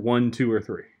 or 1, 2, or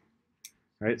 3.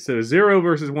 All right, so 0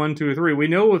 versus 1, 2, or 3. We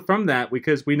know from that,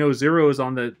 because we know 0 is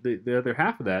on the other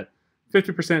half of that,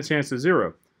 50% chance of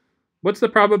 0. What's the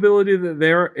probability that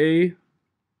they're a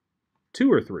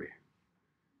 2 or 3?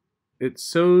 It's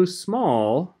so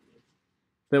small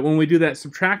that when we do that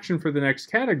subtraction for the next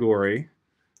category,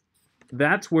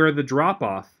 that's where the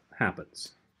drop-off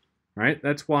happens, right?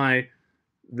 That's why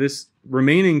this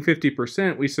remaining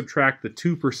 50%, we subtract the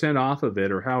 2% off of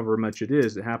it, or however much it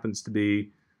is. It happens to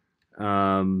be,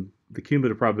 the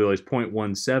cumulative probability is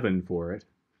 0.17 for it.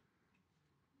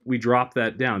 We drop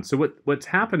that down. So what's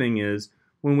happening is,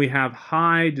 when we have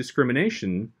high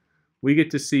discrimination, we get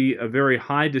to see a very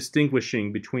high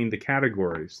distinguishing between the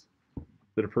categories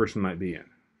that a person might be in.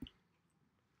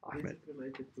 Is it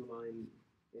related to line,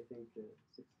 I think,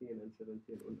 16 and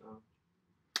 17 on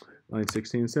Line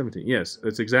 16 and 17. Yes,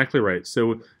 that's exactly right.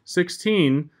 So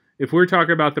 16, if we're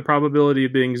talking about the probability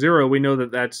of being 0, we know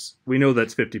that's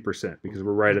 50% because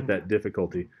we're right at that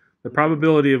difficulty. The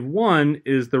probability of 1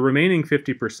 is the remaining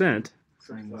 50%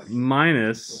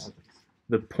 minus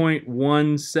the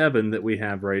 0.17 that we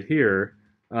have right here,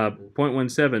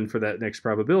 0.17 for that next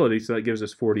probability, so that gives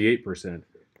us 48%.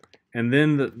 And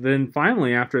then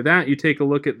finally, after that, you take a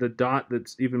look at the dot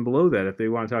that's even below that. If they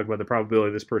want to talk about the probability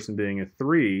of this person being a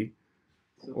 3,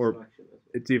 or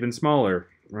it's even smaller,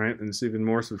 right? And it's even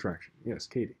more subtraction. Yes,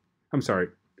 Katie. I'm sorry,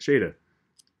 Shada.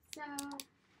 So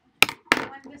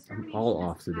when discrimination all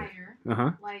off is today.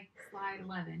 higher, like slide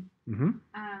 11, Mm-hmm.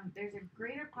 There's a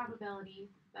greater probability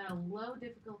that a low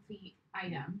difficulty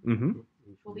item Mm-hmm.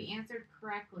 will be answered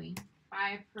correctly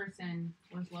by a person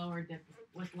with lower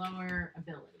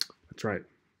ability. That's right.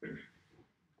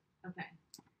 Okay.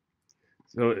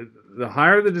 So the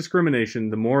higher the discrimination,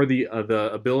 the more the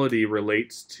ability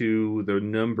relates to the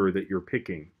number that you're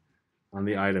picking on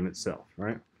the item itself,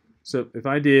 right? So if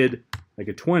I did like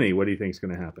a 20, what do you think is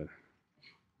going to happen?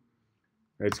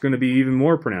 It's going to be even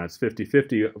more pronounced,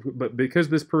 50-50. But because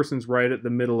this person's right at the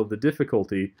middle of the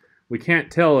difficulty, we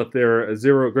can't tell if they're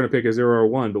going to pick a 0 or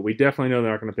 1, but we definitely know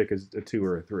they're not going to pick a 2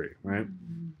 or a 3, right?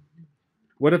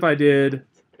 What if I did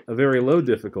a very low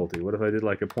difficulty? What if I did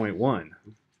like a 0.1?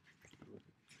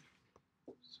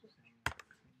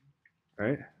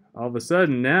 Right? All of a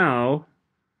sudden now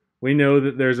we know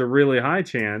that there's a really high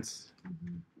chance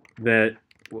that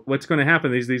what's going to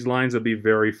happen is these lines will be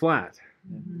very flat.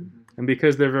 And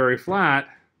because they're very flat,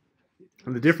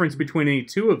 and the difference between any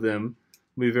two of them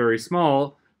will be very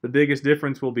small, the biggest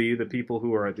difference will be the people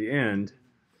who are at the end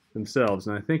themselves.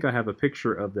 And I think I have a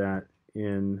picture of that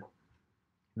in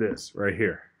this right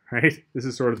here, right? This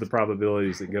is sort of the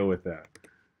probabilities that go with that.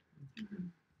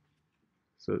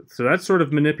 So that's sort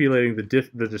of manipulating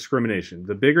the discrimination.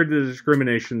 The bigger the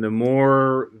discrimination, the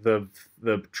more the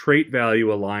trait value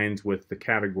aligns with the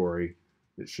category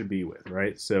it should be with,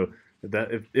 right? So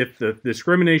that if the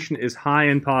discrimination is high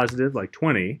and positive, like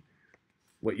 20,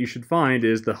 what you should find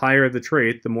is the higher the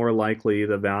trait, the more likely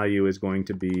the value is going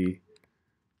to be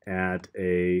at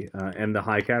and the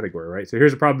high category, right? So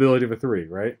here's a probability of a 3,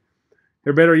 right?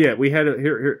 Or better yet, we had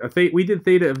we did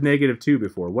theta of -2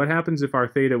 before. What happens if our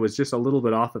theta was just a little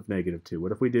bit off of -2?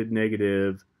 What if we did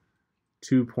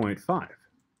 -2.5?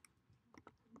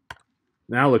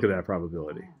 Now look at that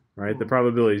probability, right? The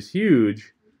probability is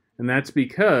huge, and that's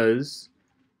because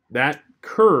that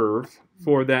curve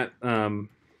for that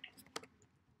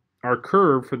our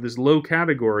curve for this low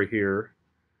category here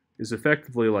is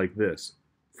effectively like this,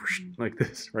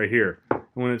 right here.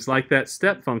 And when it's like that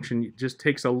step function, it just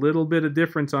takes a little bit of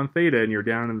difference on theta, and you're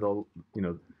down in the,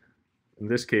 in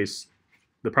this case,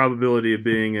 the probability of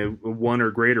being a 1 or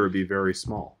greater would be very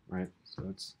small, right? So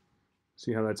let's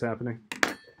see how that's happening.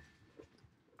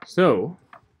 So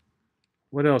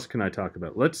what else can I talk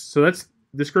about? So that's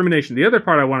discrimination. The other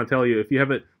part I want to tell you, if you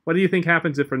have it, what do you think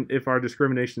happens if our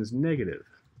discrimination is negative?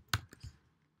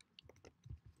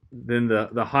 Then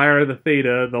the higher the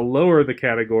theta, the lower the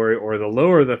category, or the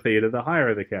lower the theta, the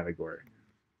higher the category.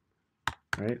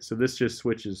 Right? So this just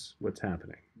switches what's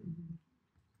happening.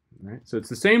 Right? So it's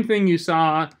the same thing you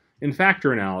saw in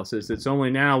factor analysis. It's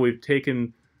only now we've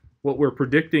taken what we're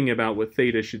predicting about what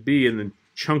theta should be and then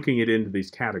chunking it into these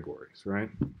categories,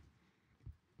 right?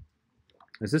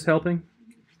 Is this helping?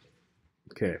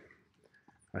 Okay.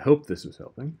 I hope this is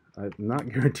helping. I'm not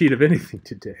guaranteed of anything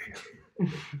today.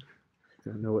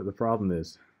 Don't know what the problem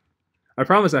is. I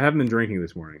promise I haven't been drinking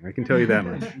this morning. I can tell you that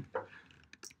much.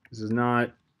 This is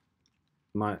not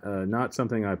not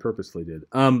something I purposely did.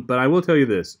 But I will tell you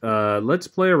this. Let's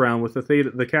play around with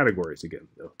the categories again.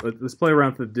 Let's play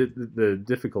around with the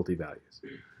difficulty values.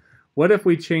 What if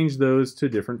we change those to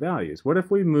different values? What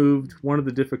if we moved one of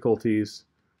the difficulties?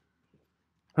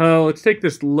 Let's take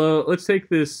this low.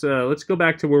 Let's go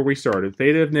back to where we started.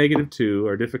 Theta of -2.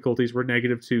 Our difficulties were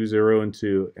 -2, 0, and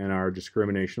 2, and our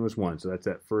discrimination was 1. So that's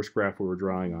that first graph we were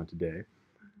drawing on today.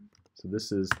 So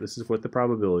this is what the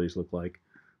probabilities look like.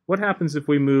 What happens if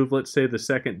we move, let's say, the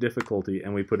second difficulty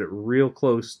and we put it real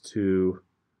close to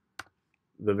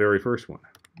the very first one,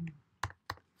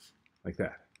 like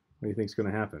that? What do you think is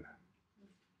going to happen?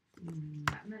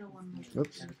 That middle one was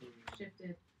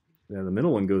shifted. Yeah, the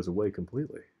middle one goes away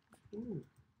completely. All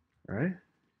right?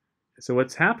 So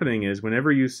what's happening is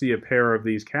whenever you see a pair of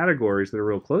these categories that are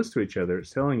real close to each other,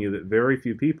 it's telling you that very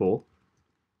few people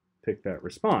pick that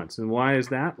response. And why is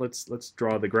that? Let's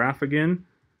draw the graph again.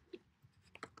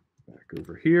 Back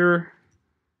over here.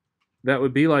 That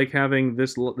would be like having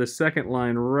this second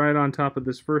line right on top of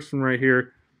this first one right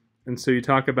here. And so you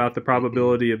talk about the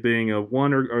probability of being a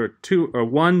 1 or 2, or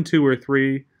 1, 2, or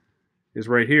 3 is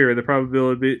right here.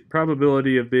 The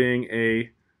probability of being a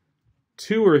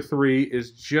 2 or 3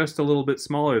 is just a little bit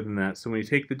smaller than that. So when you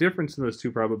take the difference in those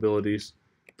two probabilities,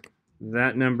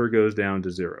 that number goes down to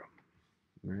 0.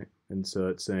 Right? And so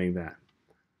it's saying that.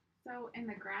 So in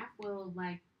the graph, will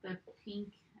like the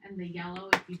pink and the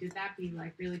yellow, if you did that, be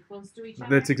like really close to each other?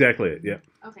 That's exactly it, yeah.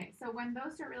 Okay, so when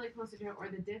those are really close to each other, or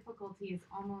the difficulty is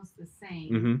almost the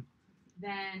same,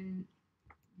 then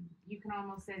you can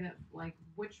almost say that like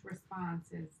which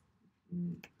response is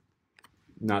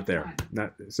not there. one?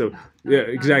 Not so. Yeah,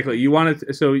 exactly. You want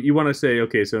to. So you want to say,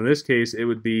 okay. So in this case, it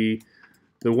would be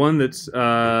the one that's.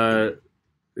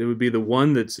 It would be the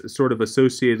one that's sort of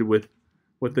associated with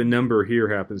what the number here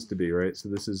happens to be, right? So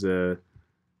this is a.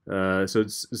 So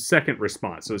it's second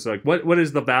response. So it's like what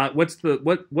is the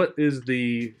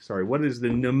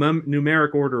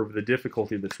numeric order of the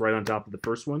difficulty that's right on top of the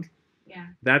first one? Yeah.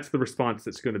 That's the response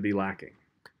that's going to be lacking.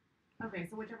 Okay,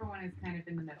 so whichever one is kind of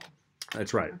in the middle.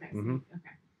 That's right. Okay. Mm-hmm.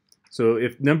 Okay. So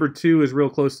if number 2 is real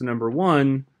close to number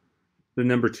 1, the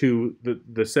number 2,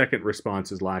 the second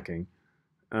response is lacking.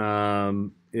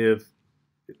 If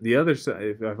the other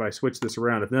side, if I switch this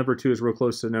around, if number 2 is real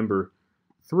close to number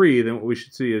 3, then what we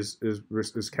should see is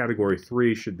category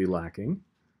 3 should be lacking,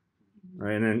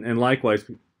 right? And likewise,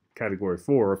 category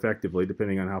 4 effectively,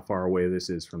 depending on how far away this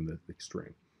is from the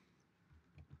extreme.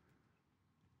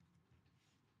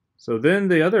 So then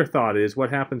the other thought is,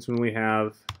 what happens when we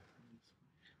have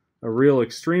a real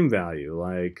extreme value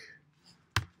like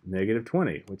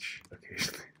 -20, which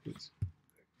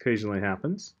occasionally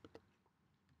happens.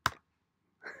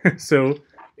 So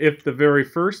if the very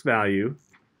first value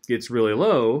gets really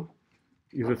low,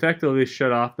 you've effectively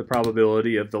shut off the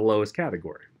probability of the lowest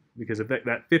category, because if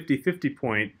that 50-50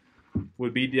 point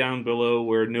would be down below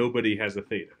where nobody has a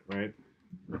theta, right?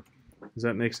 Does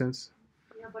that make sense?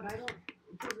 Yeah, but it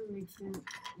doesn't make sense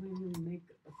when you make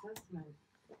assessment.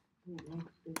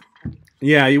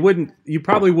 Yeah, you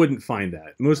probably wouldn't find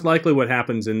that. Most likely what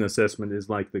happens in assessment is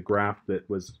like the graph that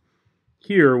was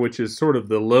here, which is sort of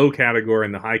the low category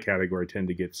and the high category tend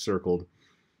to get circled.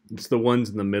 It's the ones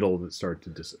in the middle that start to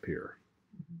disappear.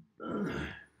 So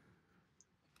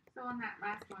on that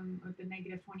last one with the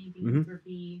 -20 being for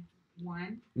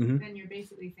B1, then you're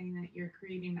basically saying that you're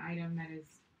creating an item that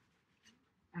is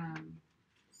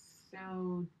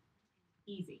so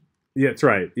easy. Yeah, that's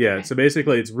right. Yeah, okay. So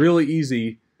basically it's really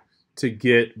easy to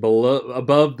get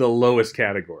above the lowest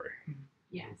category.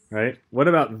 Yes. Right? What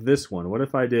about this one? What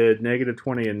if I did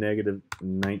 -20 and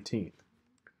 -19?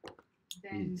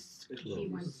 Then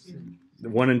the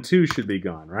 1 and 2 should be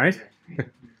gone, right? All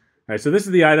right, so this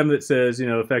is the item that says,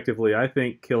 effectively, I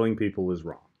think killing people is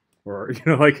wrong. Or,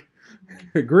 like,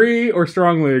 agree or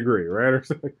strongly agree, right? Or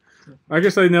something. I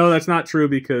just say, no, that's not true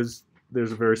because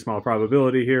there's a very small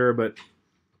probability here, but,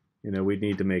 we'd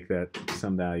need to make that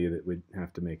some value that we'd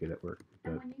have to make it at work.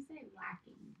 And when you say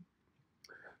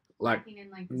lacking in,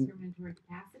 like, discriminatory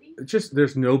capacity? Just,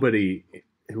 there's nobody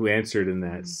who answered in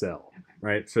that cell,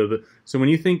 right? So when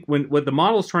you think, what the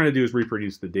model's trying to do is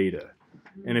reproduce the data.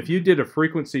 And if you did a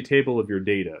frequency table of your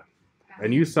data,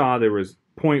 and you saw there was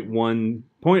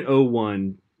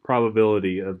 0.01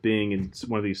 probability of being in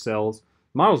one of these cells,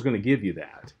 the model's going to give you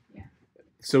that. Yeah.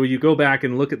 So you go back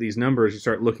and look at these numbers, you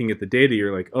start looking at the data,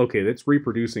 you're like, okay, that's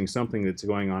reproducing something that's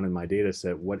going on in my data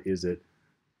set. What is it?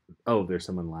 Oh, there's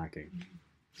someone lacking.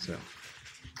 So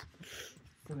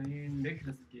in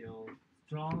Likert scale,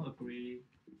 strong agree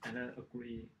and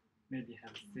agree maybe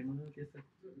have similar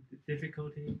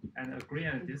difficulty, and agree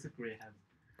and disagree have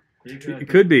bigger. It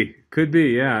could be,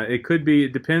 yeah. It could be.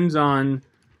 It depends on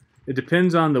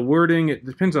the wording. It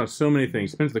depends on so many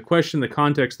things. It depends on the question, the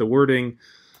context, the wording,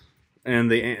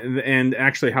 and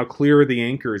actually how clear the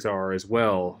anchors are as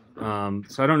well.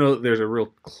 So I don't know that there's a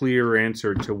real clear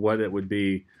answer to what it would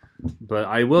be, but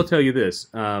I will tell you this.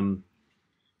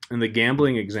 In the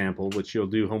gambling example, which you'll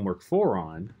do homework 4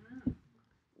 on,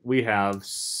 we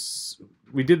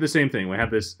did the same thing. We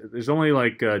have this. There's only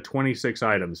like 26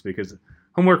 items because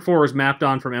homework 4 is mapped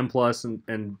on from M+,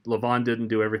 and Levon didn't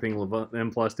do everything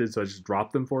M+ did, so I just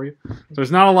dropped them for you. So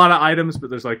there's not a lot of items, but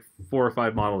there's like 4 or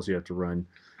 5 models you have to run.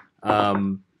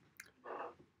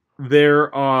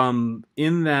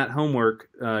 In that homework,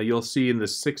 you'll see in the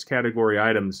 6 category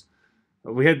items,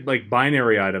 we had like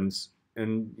binary items,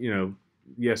 and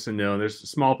yes and no. There's a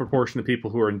small proportion of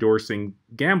people who are endorsing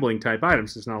gambling type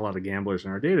items. There's not a lot of gamblers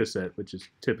in our data set, which is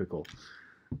typical.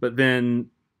 But then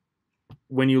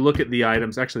when you look at the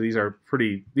items, actually these are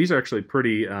actually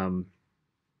pretty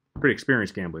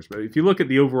experienced gamblers. But if you look at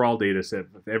the overall data set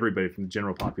of everybody from the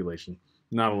general population,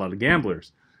 not a lot of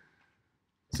gamblers.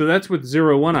 So that's with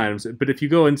 0-1 items. But if you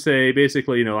go and say,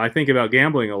 basically, I think about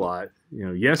gambling a lot,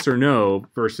 yes or no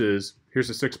versus here's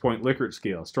a 6-point Likert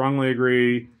scale, strongly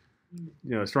agree,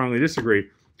 strongly disagree.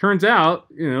 Turns out,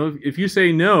 if you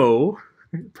say no,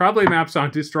 it probably maps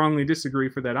onto strongly disagree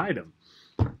for that item.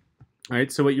 All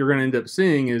right, so what you're going to end up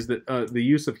seeing is that the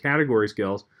use of category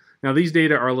scales. Now, these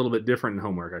data are a little bit different in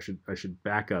homework. I should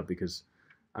back up because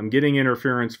I'm getting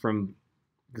interference from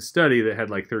the study that had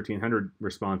like 1,300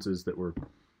 responses that were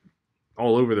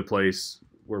all over the place,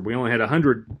 where we only had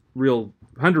 100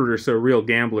 or so real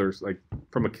gamblers, like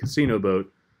from a casino boat,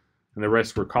 and the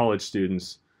rest were college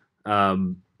students.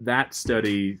 That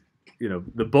study,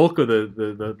 the bulk of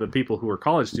the people who were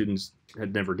college students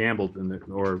had never gambled,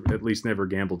 or at least never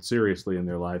gambled seriously in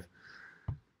their life.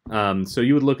 So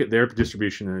you would look at their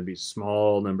distribution, and it'd be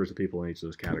small numbers of people in each of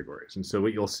those categories. And so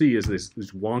what you'll see is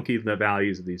these wonky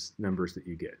values of these numbers that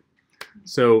you get.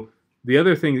 So the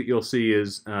other thing that you'll see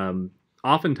is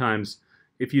oftentimes,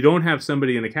 if you don't have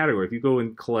somebody in a category, if you go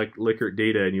and collect Likert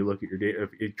data and you look at your data,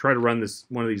 if you try to run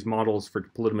one of these models for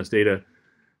polytomous data,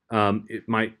 it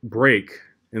might break.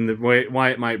 And the way why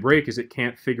it might break is it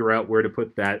can't figure out where to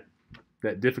put that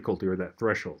difficulty or that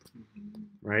threshold,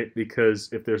 right? Because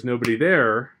if there's nobody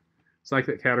there, it's like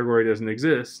that category doesn't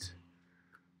exist.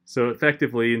 So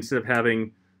effectively, instead of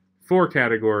having 4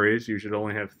 categories, you should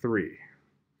only have 3.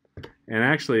 And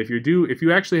actually, if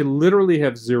you actually literally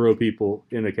have 0 people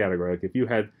in a category, like if you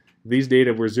had these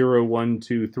data were 0, 1,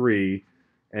 2, 3,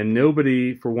 and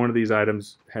nobody for one of these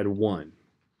items had 1,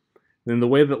 then the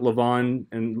way that Lavon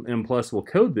and M+ will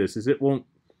code this is it will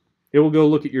go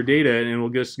look at your data and it will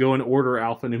just go in order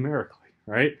alphanumerically,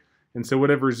 right? And so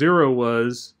whatever 0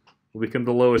 was will become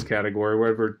the lowest category.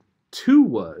 Whatever 2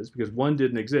 was, because 1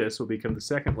 didn't exist, will become the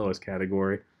second lowest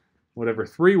category. Whatever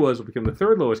 3 was will become the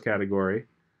third lowest category.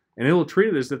 And it will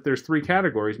treat it as if there's 3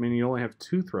 categories, meaning you only have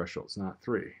 2 thresholds, not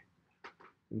 3.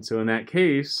 And so in that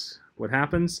case, what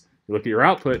happens? You look at your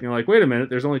output and you're like, wait a minute,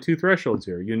 there's only 2 thresholds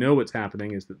here. You know what's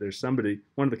happening is that there's somebody,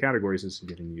 one of the categories isn't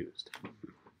getting used.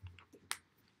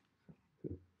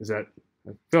 Is that,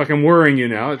 I feel like I'm worrying you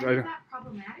now. Is that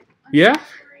problematic? Yeah,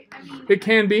 I mean, it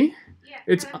can be. Yeah,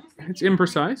 It's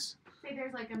imprecise. Say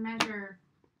there's like a measure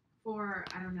for,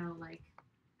 I don't know, like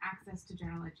access to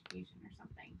general education or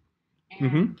something.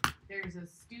 And there's a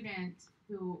student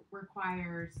who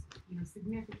requires,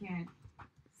 significant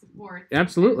support.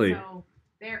 Absolutely. So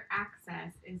their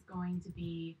access is going to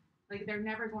be, like, they're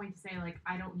never going to say, like,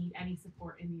 I don't need any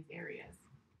support in these areas.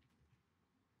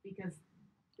 Because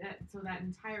that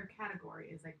entire category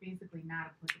is, like, basically not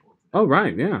applicable to them. Oh,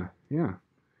 right. Yeah. Yeah.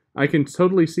 I can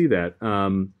totally see that.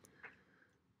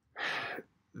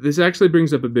 This actually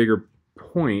brings up a bigger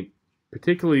point,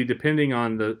 particularly depending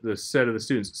on the set of the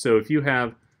students. So if you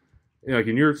have, like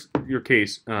in your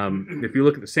case, if you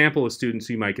look at the sample of students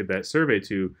you might give that survey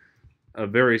to, a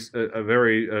very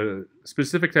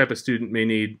specific type of student may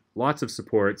need lots of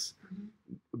supports,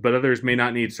 but others may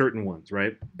not need certain ones,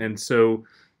 right? And so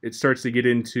it starts to get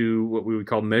into what we would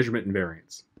call measurement and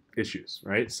variance issues,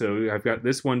 right? So I've got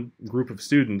this one group of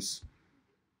students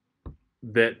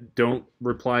that don't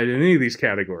reply to any of these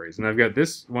categories, and I've got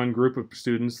this one group of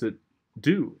students that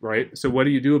do, right? So what do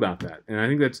you do about that? And I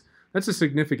think that's a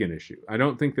significant issue. I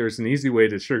don't think there's an easy way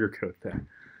to sugarcoat that.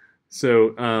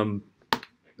 So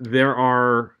there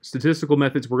are statistical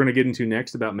methods we're going to get into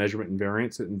next about measurement and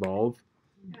variance that involve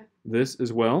this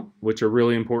as well, which are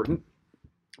really important.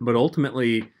 But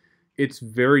ultimately, it's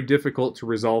very difficult to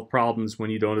resolve problems when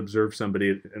you don't observe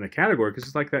somebody in a category, because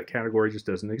it's like that category just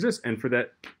doesn't exist. And for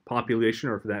that population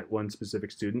or for that one specific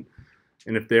student,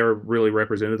 and if they're really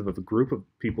representative of a group of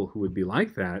people who would be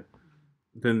like that,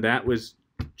 then that was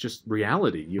just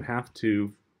reality. You have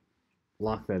to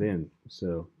lock that in.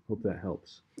 So hope that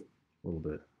helps a little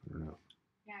bit. I don't know.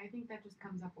 Yeah, I think that just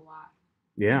comes up a lot.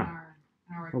 Yeah.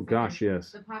 In our Oh gosh,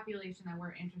 yes. The population that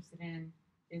we're interested in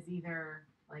is either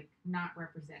like not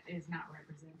represented.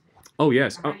 Oh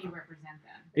yes. Or how do you represent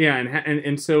them? Yeah,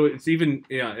 and so it's even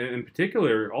in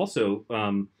particular also.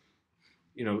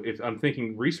 If I'm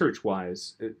thinking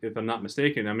research-wise, if I'm not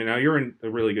mistaken, I mean, now you're in a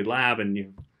really good lab and you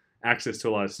have access to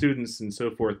a lot of students and so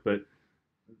forth, but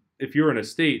if you're in a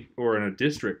state or in a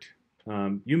district,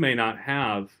 you may not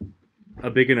have a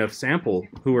big enough sample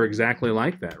who are exactly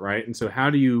like that, right? And so how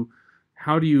do you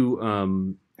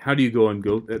go and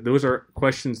go? Those are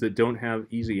questions that don't have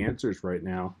easy answers right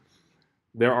now.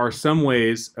 There are some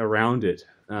ways around it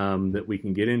that we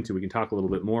can get into. We can talk a little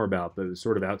bit more about, but it's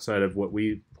sort of outside of what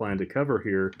we plan to cover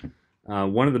here.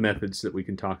 One of the methods that we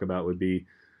can talk about would be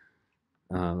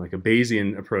like a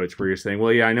Bayesian approach, where you're saying,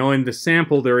 well, yeah, I know in the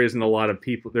sample there isn't a lot of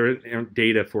people, there aren't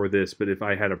data for this, but if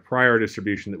I had a prior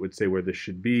distribution that would say where this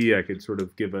should be, I could sort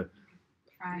of give a...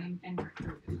 Try and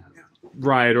recruit those.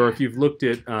 Right, or if you've looked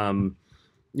at,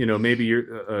 maybe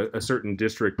you're, a certain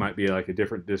district might be like a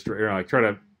different district, or like try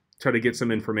to get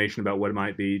some information about what it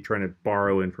might be, trying to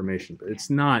borrow information. But it's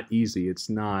not easy. It's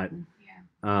not.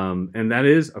 And that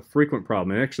is a frequent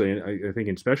problem. And actually, I think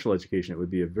in special education, it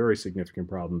would be a very significant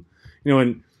problem.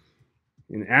 In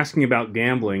asking about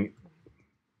gambling,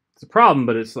 it's a problem,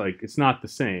 but it's like, it's not the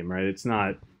same, right? It's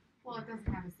not. Well, it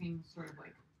doesn't have the same sort of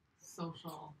like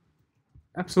social.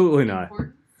 Absolutely not.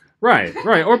 Right.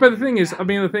 But the thing is,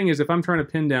 if I'm trying to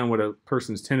pin down what a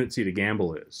person's tendency to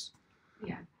gamble is.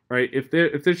 Yeah. Right. If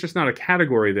there's just not a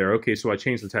category there, okay, so I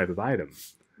change the type of item.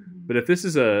 Mm-hmm. But if this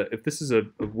is a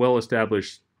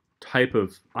well-established type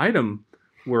of item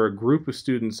where a group of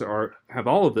students have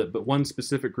all of it, but one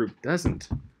specific group doesn't,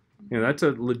 that's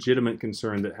a legitimate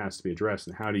concern that has to be addressed.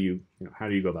 And how do you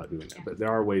go about doing that? But there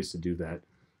are ways to do that.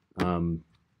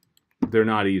 They're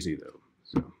not easy though.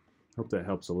 So hope that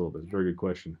helps a little bit. Very good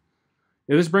question.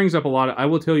 Yeah, this brings up a lot of, I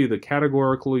will tell you, the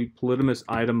categorically polytomous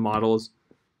item models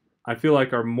I feel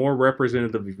like are more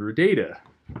representative of your data.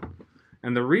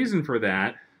 And the reason for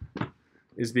that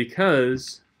is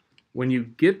because when you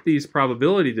get these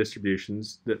probability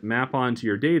distributions that map onto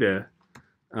your data,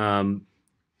 when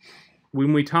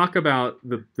we talk about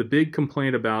the big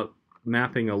complaint about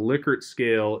mapping a Likert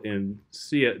scale to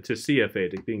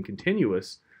CFA, to being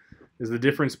continuous, is the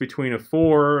difference between a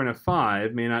 4 and a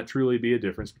 5 may not truly be a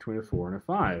difference between a 4 and a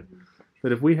 5.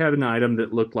 But if we had an item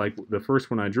that looked like the first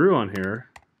one I drew on here,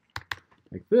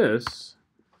 like this,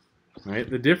 right,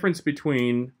 the difference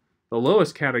between the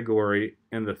lowest category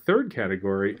and the third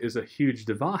category is a huge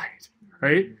divide,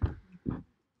 right?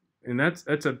 And that's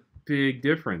a big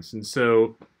difference. And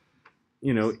so,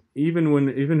 you know,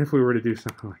 even if we were to do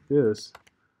something like this,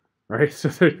 right?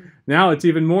 So now it's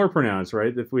even more pronounced,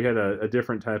 right? If we had a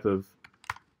different type of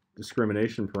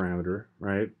discrimination parameter,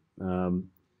 right?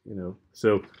 You know,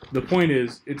 so the point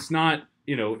is, it's not,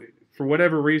 you know, for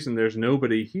whatever reason, there's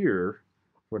nobody here,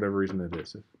 for whatever reason that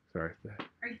is. Sorry.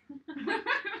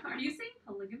 Are you saying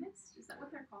polygamist? Is that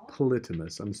what they're called?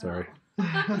 Polygamous. I'm sorry.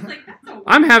 I was like, that's a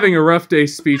I'm having a rough day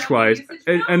speech-wise,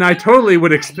 and I totally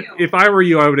would expect, if I were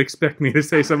you, I would expect me to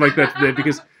say something like that today,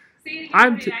 because Say it again,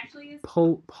 I'm what it actually is.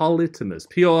 polygamous.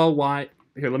 P-O-L-Y.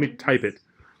 Here, let me type it.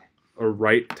 Or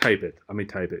type it. Let me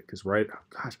type it, because oh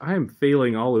gosh, I am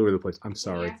failing all over the place. I'm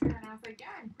sorry. Yeah, and I was like, yeah,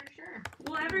 I'm pretty sure.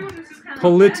 Well, everyone was just kind of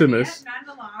Polygamous.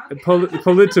 like,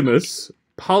 Polygamous.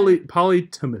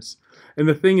 Polygamous. And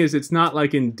the thing is, it's not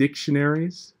like in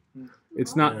dictionaries.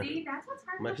 It's not. See, that's what's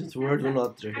hard. Much about as this Word will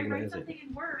concept. not I write recognize it. something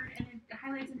in Word and it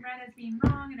highlights in red as being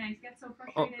wrong, and I get so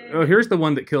frustrated. Oh, here's the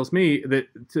one that kills me. That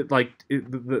the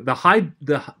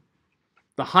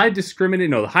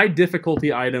high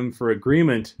difficulty item for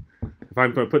agreement. If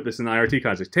I'm going to put this in the IRT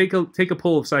context, take a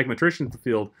poll of psychometricians in the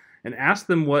field and ask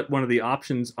them what one of the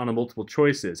options on a multiple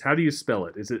choice is. How do you spell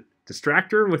it? Is it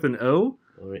distractor with an O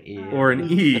Or an E. or an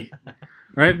E?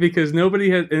 Right? Because nobody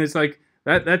has, and it's like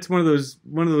that's one of those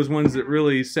ones that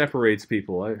really separates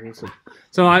people.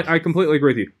 So I completely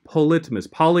agree with you. Polytomous.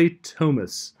 Why don't we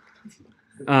just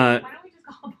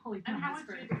call it polygamous? And how much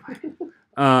do you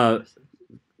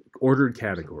Ordered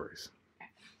categories.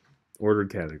 Ordered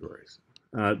categories.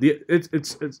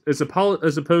 It's as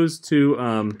opposed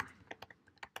to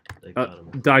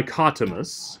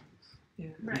dichotomous,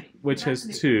 right? which So has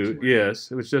that's an two. example. Yes,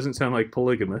 which doesn't sound like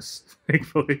polygamous.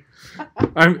 Thankfully,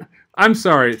 I'm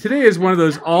sorry. Today is one of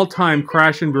those all-time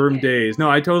crash and burn days.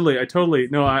 No, I totally.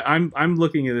 No, I'm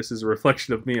looking at this as a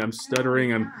reflection of me. I'm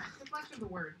stuttering. No, it's not. It's a reflection of the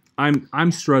word.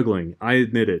 I'm struggling. I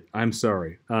admit it. I'm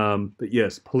sorry. But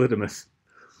yes, polygamous.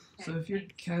 So if your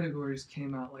categories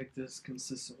came out like this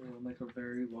consistently on like a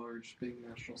very large, big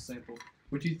national sample,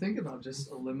 would you think about just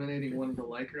eliminating one of the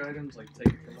liker items, like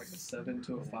taking from like a 7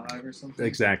 to a 5 or something?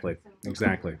 Exactly.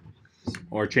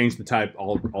 Or change the type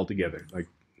altogether. Like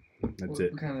that's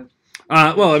it. What kind of?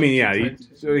 Well, I mean, yeah. Type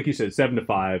to? So like you said, 7 to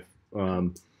 5,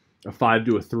 a 5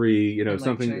 to a 3. You know, And, like,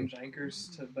 something. change anchors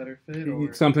to better fit,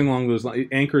 or Something along those lines.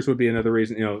 Anchors would be another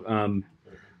reason. You know,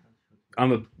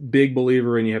 I'm a big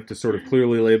believer in you have to sort of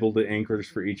clearly label the anchors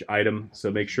for each item, so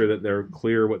make sure that they're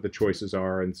clear what the choices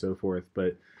are and so forth.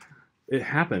 But it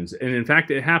happens, and in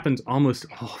fact, it happens almost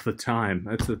all the time.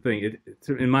 That's the thing.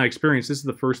 In my experience, this is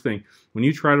the first thing. When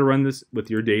you try to run this with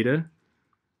your data,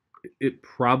 it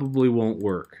probably won't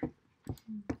work.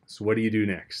 So what do you do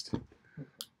next?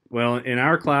 Well, in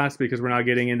our class, because we're not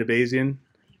getting into Bayesian,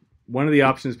 one of the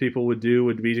options people would do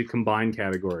would be to combine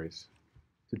categories.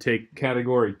 To take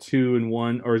category 2 and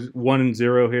 1, or 1 and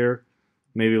 0 here,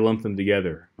 maybe lump them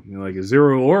together. You know, like a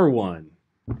 0 or 1.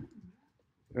 All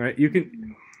right, you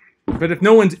can, but if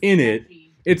no one's in it,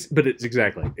 it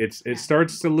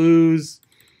starts to lose.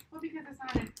 Well, because it's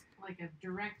not like a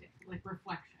direct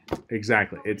reflection.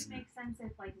 Exactly. Well, it makes sense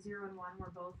if like 0 and 1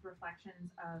 were both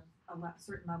reflections of a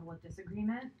certain level of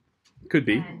disagreement. Could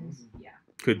be. And, yeah.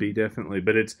 Could be, definitely.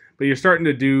 But you're starting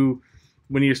to do,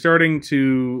 when you're starting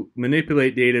to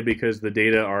manipulate data because the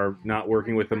data are not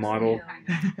working with the model,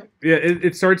 yeah,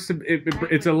 it starts to,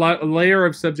 it's a layer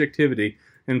of subjectivity.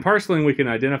 And parceling we can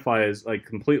identify as like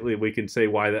completely, we can say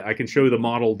why that, I can show the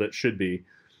model that should be.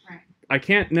 Right. I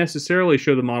can't necessarily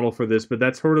show the model for this, but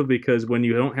that's sort of because when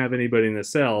you don't have anybody in the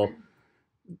cell,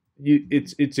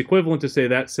 it's equivalent to say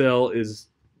that cell is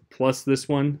plus this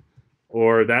one,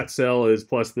 or that cell is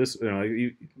plus this. You know,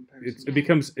 it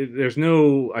becomes, there's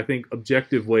no, I think,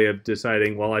 objective way of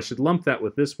deciding, well, I should lump that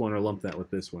with this one or lump that with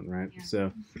this one, right? Yeah.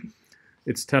 So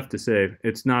it's tough to say.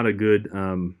 It's not a good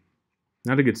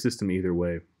system either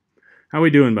way. How are we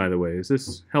doing, by the way? Is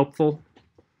this helpful?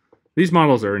 These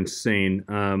models are insane.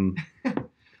 I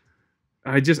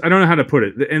don't know how to put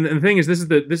it. And the thing is, this is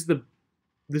the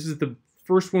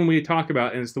first one we talk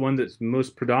about, and it's the one that's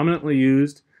most predominantly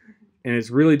used, and it's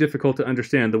really difficult to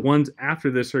understand. The ones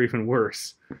after this are even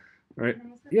worse, right? Can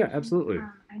I ask a Yeah, question? absolutely.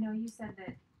 I know you said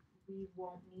that we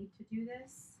won't need to do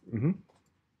this. Mm-hmm.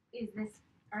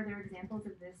 Are there examples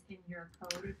of this in your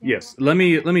code example? Yes. Let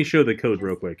me show the code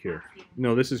real quick here.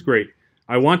 No, this is great.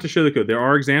 I want to show the code. There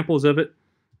are examples of it.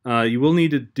 You won't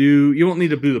need to do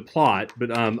the plot,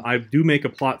 but I do make a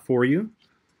plot for you.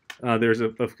 There's a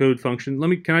code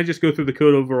function. Can I just go through the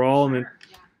code overall? Sure, And then,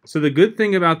 yeah. so the good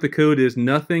thing about the code is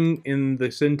nothing in the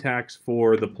syntax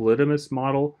for the polytomous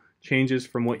model changes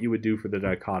from what you would do for the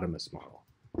dichotomous model.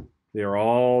 They are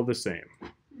all the same.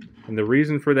 And the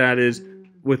reason for that is,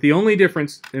 with the only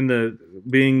difference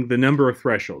being the number of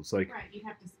thresholds. Like, Right, you'd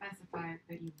have to specify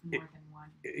that you've more than one.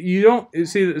 you don't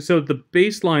see. So the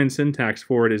baseline syntax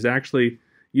for it is actually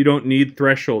you don't need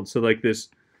thresholds. So like this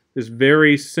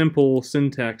very simple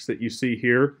syntax that you see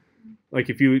here, like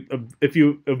if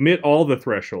you omit all the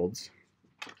thresholds,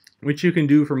 which you can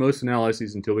do for most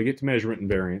analyses until we get to measurement and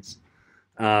variance,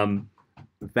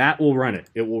 that will run it.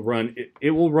 It will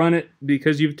run it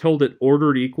because you've told it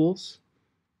ordered equals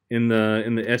in the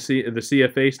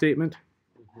CFA statement.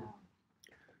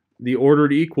 The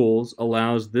ordered equals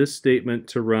allows this statement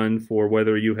to run for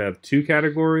whether you have 2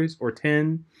 categories or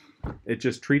 10. It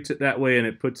just treats it that way, and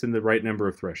it puts in the right number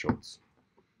of thresholds.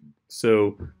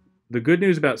 So the good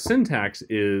news about syntax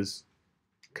is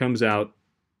comes out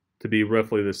to be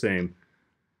roughly the same.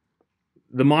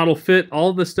 The model fit,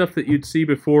 all the stuff that you'd see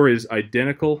before is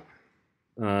identical.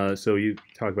 So you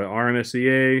talk about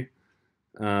RMSEA,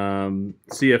 CFI,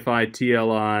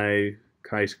 TLI,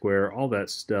 chi-square, all that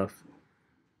stuff.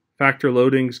 Factor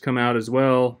loadings come out as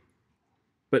well.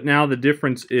 But now the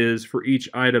difference is for each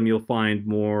item you'll find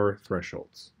more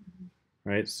thresholds.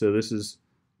 Right? So this is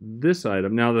this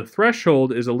item. Now the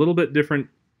threshold is a little bit different.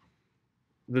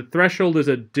 The threshold is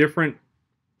a different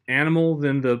animal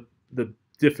than the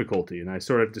difficulty. And I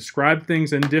sort of describe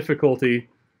things in difficulty,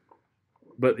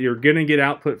 but you're going to get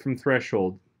output from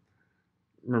threshold.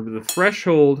 Remember the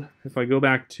threshold, if I go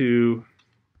back to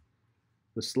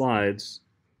the slides,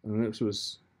 and this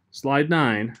was slide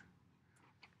 9,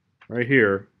 right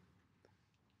here.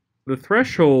 The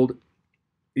threshold,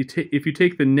 if you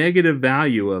take the negative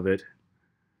value of it,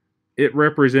 it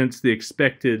represents the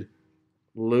expected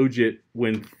logit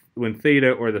when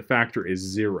theta or the factor is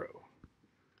 0.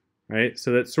 Right?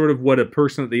 So that's sort of what a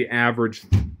person at the average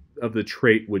of the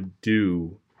trait would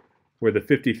do, where the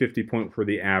 50-50 point for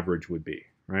the average would be.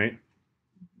 Right?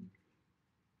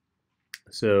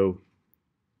 So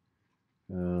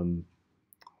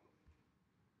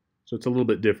it's a little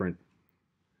bit different.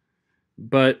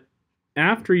 But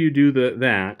after you do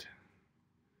that,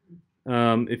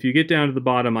 if you get down to the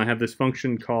bottom, I have this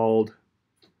function called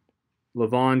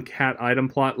Lavon cat item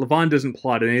plot. Lavon doesn't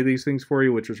plot any of these things for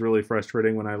you, which was really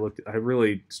frustrating when I looked. I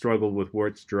really struggled with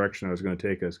which direction I was going to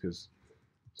take us because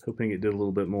I was hoping it did a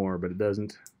little bit more, but it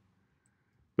doesn't.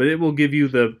 But it will give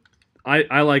you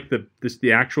I like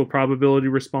the actual probability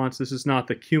response. This is not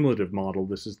the cumulative model.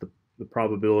 This is the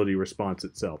probability response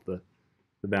itself, the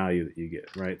value that you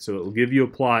get, right? So it will give you a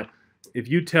plot. If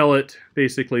you tell it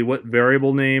basically what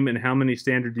variable name and how many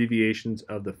standard deviations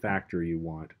of the factor you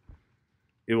want,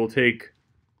 it will take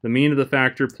the mean of the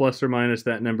factor plus or minus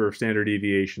that number of standard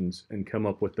deviations and come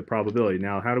up with the probability.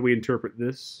 Now, how do we interpret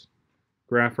this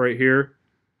graph right here?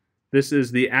 This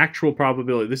is the actual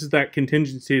probability. This is that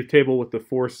contingency table with the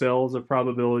 4 cells of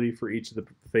probability for each of the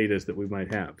thetas that we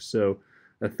might have. So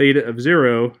a theta of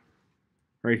 0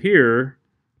 right here,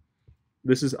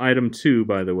 this is item 2,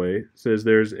 by the way, says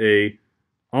there's a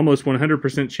almost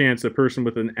 100% chance a person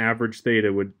with an average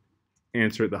theta would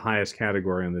answer the highest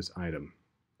category on this item.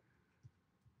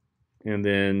 And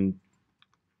then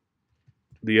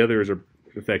the others are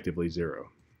effectively 0.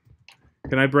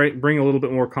 Can I bring a little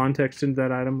bit more context into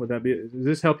that item? Would that be? Does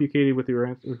this help you, Katie, with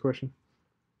your question?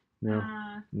 No.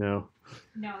 No.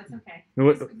 No, it's okay.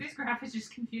 No, This graph is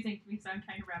just confusing to me, so I'm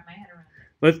trying to wrap my head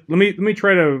around it. Let me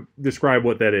try to describe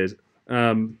what that is.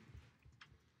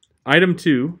 Item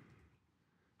 2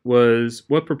 was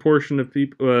what proportion of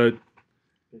people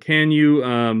can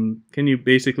you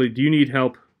basically, do you need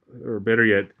help, or better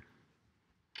yet,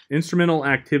 instrumental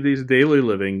activities, daily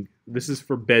living. This is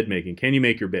for bed making. Can you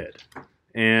make your bed?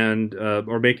 And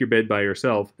or make your bed by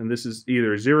yourself. And this is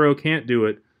either 0, can't do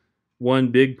it, 1,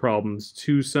 big problems,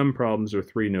 2, some problems, or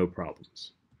 3, no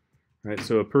problems. Right?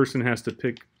 So a person has to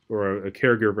pick, or a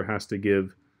caregiver has to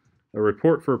give a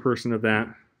report for a person of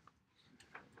that.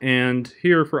 And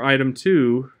here for item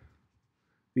 2,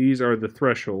 these are the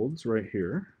thresholds right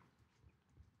here,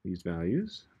 these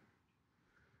values.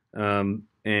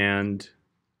 And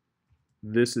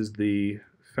this is the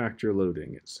factor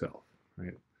loading itself,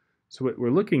 right? So what we're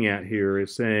looking at here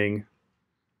is saying,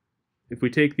 if we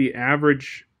take the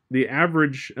average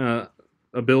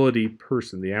ability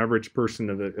person, the average person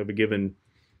of a given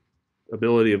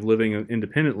ability of living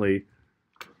independently,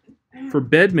 for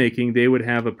bed making, they would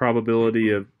have a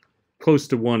probability of close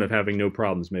to 1 of having no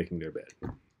problems making their bed,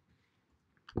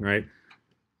 right?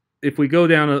 If we go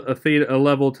down a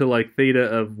level to like theta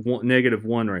of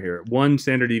 -1 right here, 1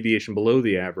 standard deviation below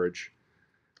the average,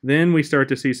 then we start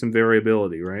to see some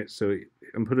variability, right? So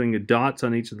I'm putting dots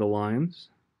on each of the lines.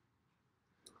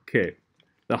 Okay,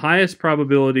 the highest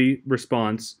probability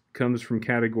response comes from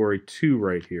category 2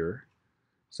 right here.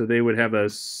 So they would have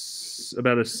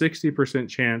about a 60%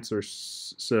 chance or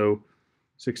so,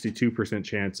 62%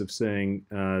 chance of saying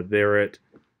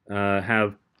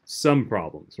have some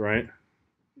problems, right?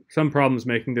 Some problems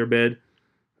making their bed.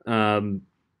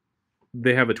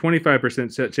 They have a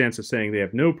 25% chance of saying they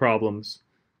have no problems.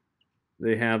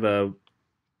 They have a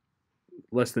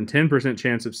less than 10%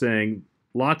 chance of saying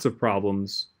lots of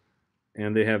problems,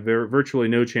 and they have virtually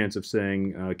no chance of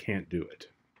saying can't do it.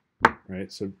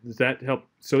 Right? So does that help?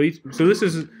 So this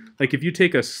is like if you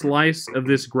take a slice of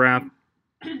this graph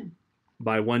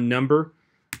by one number,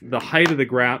 the height of the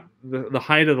graph, the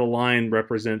height of the line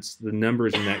represents the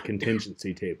numbers in that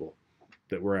contingency table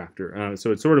that we're after.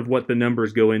 So it's sort of what the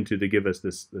numbers go into to give us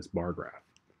this bar graph.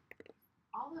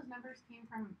 All those numbers came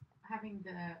from having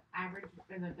the average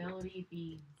visibility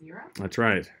be 0? That's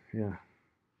right. Yeah.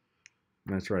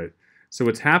 That's right. So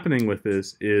what's happening with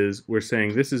this is we're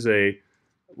saying this is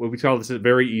what we call this a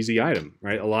very easy item,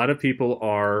 right? A lot of people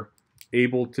are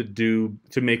able to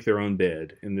make their own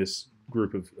bed in this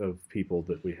group of people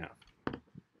that we have.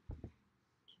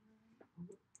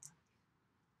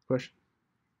 Question?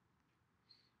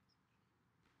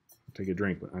 I'll take a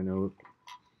drink, but I know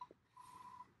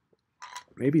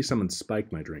maybe someone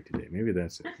spiked my drink today. Maybe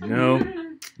that's it.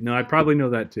 No, I probably know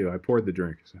that too. I poured the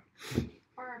drink. So.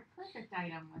 Or a perfect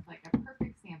item with like a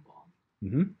perfect sample.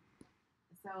 Mm-hmm.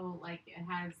 So like it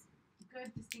has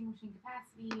good distinguishing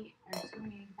capacity or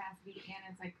discriminating capacity,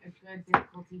 and it's like a good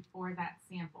difficulty for that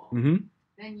sample. Mm-hmm.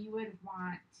 Then you would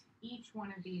want each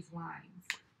one of these lines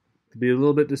to be a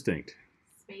little bit distinct,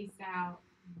 spaced out,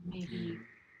 maybe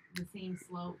the same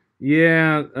slope.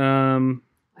 Yeah.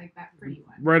 Like that pretty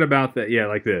one. Right about that. Yeah,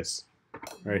 like this,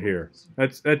 right here.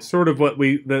 That's sort of what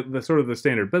the sort of the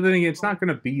standard. But then again, it's not going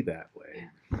to be that way.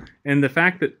 Yeah. And the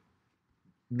fact that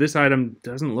this item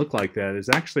doesn't look like that is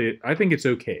actually, I think it's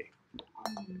okay.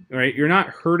 Right? You're not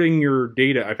hurting your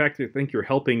data. In fact, I think you're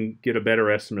helping get a better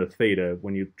estimate of theta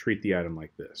when you treat the item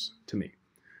like this, to me.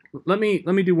 Let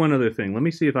me do one other thing. Let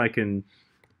me see if I can,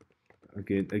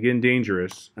 again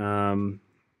dangerous.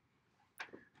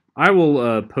 I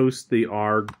will post the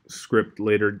R script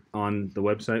later on the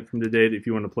website from today if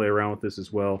you want to play around with this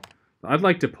as well. I'd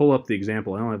like to pull up the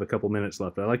example. I only have a couple minutes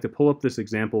left. I'd like to pull up this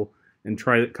example and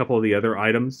try a couple of the other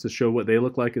items to show what they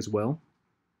look like as well.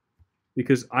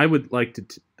 Because I would like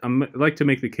to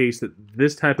make the case that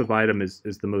this type of item is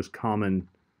the most common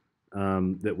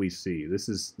that we see. This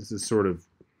is sort of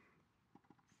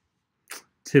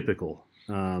typical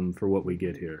for what we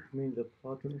get here. I mean the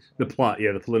plot. The plot,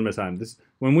 yeah, the polynomous item.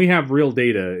 When we have real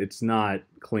data, it's not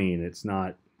clean. It's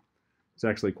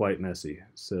actually quite messy.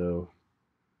 So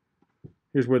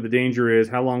here's where the danger is.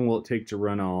 How long will it take to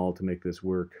run all to make this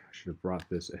work? I should have brought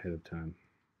this ahead of time.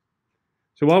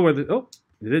 So while we're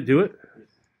did it do it?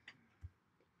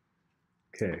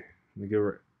 Okay, let me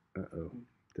go.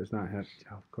 Does not have.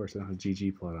 Oh, of course, I don't have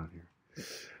ggplot on here.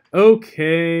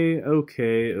 Okay.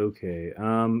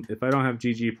 If I don't have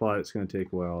ggplot, it's going to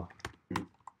take a while.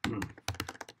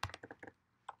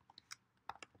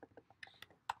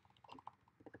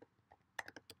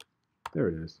 There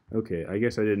it is. Okay, I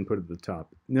guess I didn't put it at the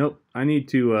top. Nope. I need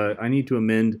to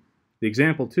amend the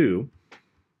example too.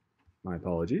 My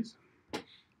apologies.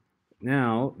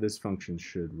 Now this function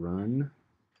should run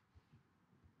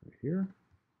right here.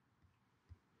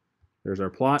 There's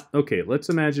our plot. Okay, let's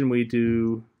imagine we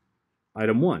do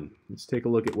item 1. Let's take a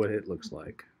look at what it looks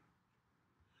like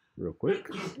real quick.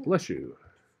 Bless you.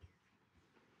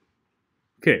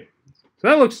 Okay,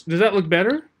 so does that look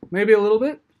better? Maybe a little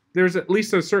bit? There's at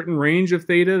least a certain range of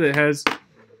theta that has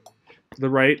the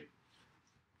right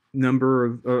number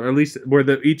of, or at least where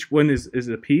each one is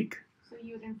a peak. So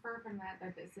you would infer from that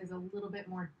this is a little bit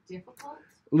more difficult?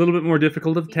 A little bit more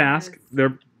difficult of task.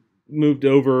 They're moved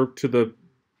over to the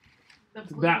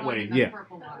that way, yeah.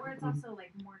 Or it's also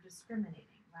like more discriminating,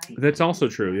 right? That's also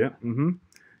true, yeah. Mm-hmm.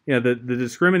 Yeah, the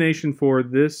discrimination for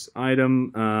this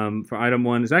item, for item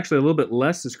 1, is actually a little bit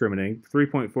less discriminating,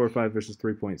 3.45 versus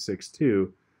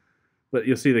 3.62. but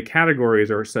you'll see the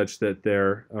categories are such that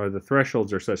the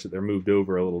thresholds are such that they're moved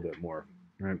over a little bit more,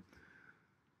 right?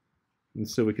 And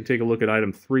so we can take a look at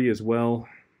item 3 as well.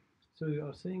 So you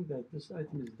are saying that this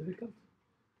item is difficult,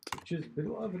 which is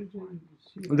below average?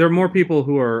 There are more people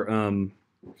who are,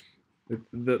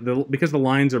 because the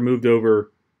lines are moved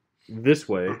over this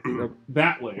way,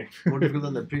 that way. More difficult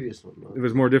than the previous one. No? It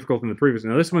was more difficult than the previous.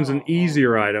 Now this one's an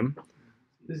easier item.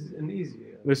 This is an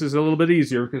easier. This is a little bit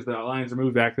easier because the lines are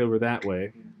moved back over that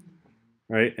way,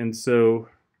 right? And so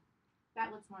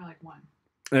That looks more like 1.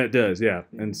 it does, yeah.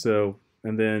 And so,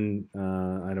 and then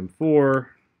item 4.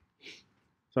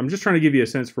 So I'm just trying to give you a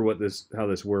sense for how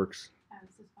this works. Oh,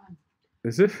 this is fun.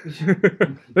 Is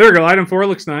it? There we go. Item 4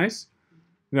 looks nice.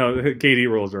 No, Katie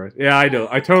rolls her eyes. Yeah, I know.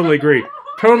 I totally agree.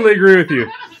 Totally agree with you.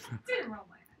 Didn't roll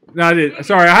my eyes. No, I did.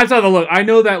 Sorry, I saw the look. I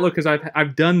know that look because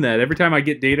I've done that. Every time I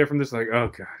get data from this, like, oh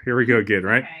god, here we go again,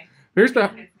 right? Okay. Here's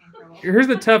That gets me in trouble. Here's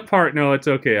the tough part. No, it's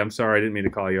okay. I'm sorry. I didn't mean to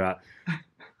call you out.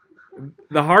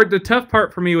 The tough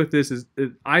part for me with this is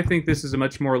I think this is a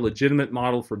much more legitimate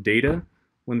model for data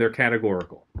when they're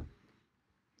categorical.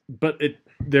 But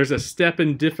there's a step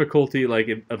in difficulty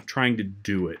of trying to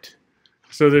do it.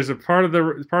 So there's a part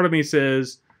of me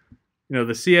says, you know,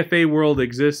 the CFA world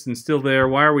exists and still there.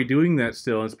 Why are we doing that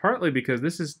still? And it's partly because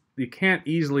you can't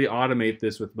easily automate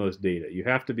this with most data. You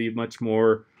have to be much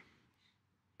more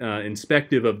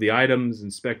inspective of the items,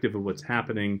 inspective of what's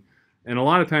happening. And a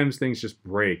lot of times things just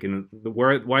break. And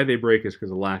why they break is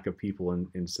because of lack of people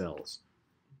in cells.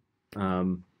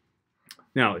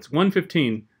 Now, it's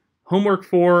 1:15. Homework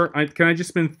 4, can I just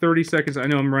spend 30 seconds? I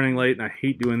know I'm running late and I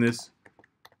hate doing this.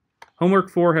 Homework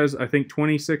 4 has, I think,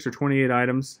 26 or 28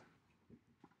 items.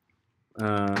 It's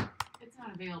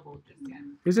not available just yet.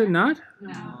 Is it not?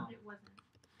 No, it wasn't.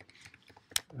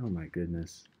 Oh my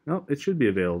goodness. No, it should be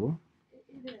available.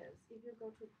 It is. If you go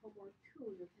to homework 2,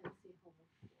 you can see homework 4.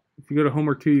 If you go to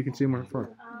homework 2, you can see homework 4.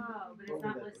 Oh, but it's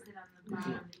not listed on the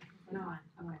bottom that you can click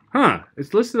on. Okay. Huh,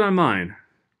 it's listed on mine.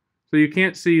 So you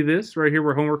can't see this right here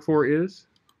where homework 4 is?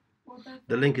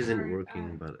 The link isn't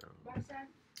working, but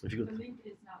if you go, The link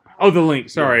is not. Oh, the link.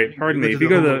 Sorry, pardon Go me. to If you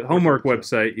the go to the homework homework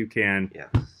website. website, you can. yeah.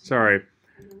 Sorry.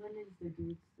 And when is the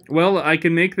due? Well, I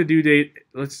can make the due date.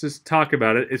 Let's just talk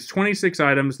about it. It's 26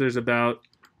 items. There's about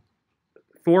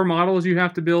 4 models you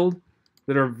have to build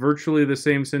that are virtually the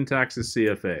same syntax as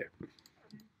CFA.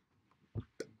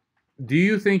 Do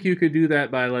you think you could do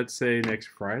that by, let's say, next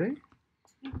Friday?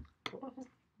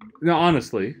 No,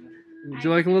 honestly. Would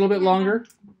you like a little bit longer?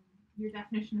 Your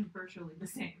definition of virtually the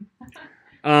same.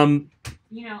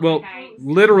 You know, Well, okay.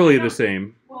 literally the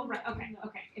same. Well, right. Okay.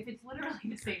 Okay. If it's literally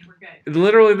the same, we're good.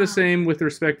 Literally the same with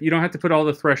respect. You don't have to put all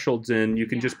the thresholds in. You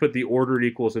can Yeah. just put the ordered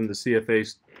equals in the CFA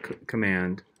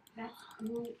command.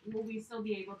 Will we still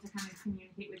be able to kind of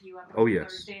communicate with you up Oh, until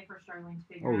yes. Thursday if we're struggling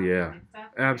to figure Oh, out yeah. coding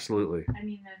stuff? Absolutely. I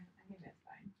mean, then I think that's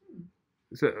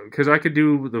fine. Because I could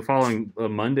do the following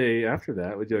Monday after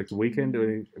that. Would you like the weekend?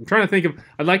 I'm trying to think of.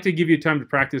 I'd like to give you time to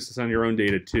practice this on your own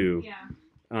data too. Yeah.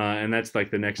 And that's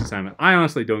like the next assignment. I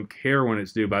honestly don't care when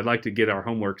it's due, but I'd like to get our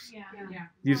homeworks. Yeah. Yeah.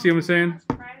 You see what I'm saying?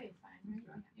 Friday's fine.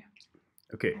 Right?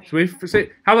 Yeah. Okay. So we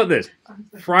say, how about this?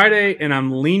 Friday, and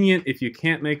I'm lenient if you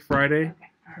can't make Friday. Okay.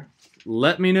 All right.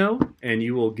 Let me know, and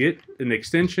you will get an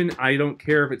extension. I don't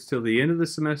care if it's till the end of the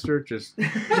semester. Just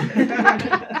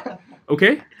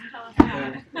okay.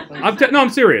 No, I'm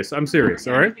serious. I'm serious.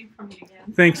 All right.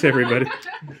 Thanks, everybody.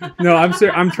 No, I'm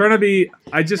serious. I'm trying to be.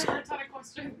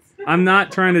 I'm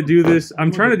not trying to do this.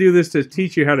 I'm trying to do this to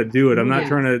teach you how to do it. I'm not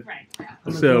trying to. Right.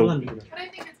 Yeah. So. But I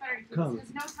think it's better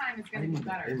because no time is going to be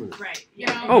better. Right. You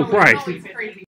know, Oh, right. always crazy.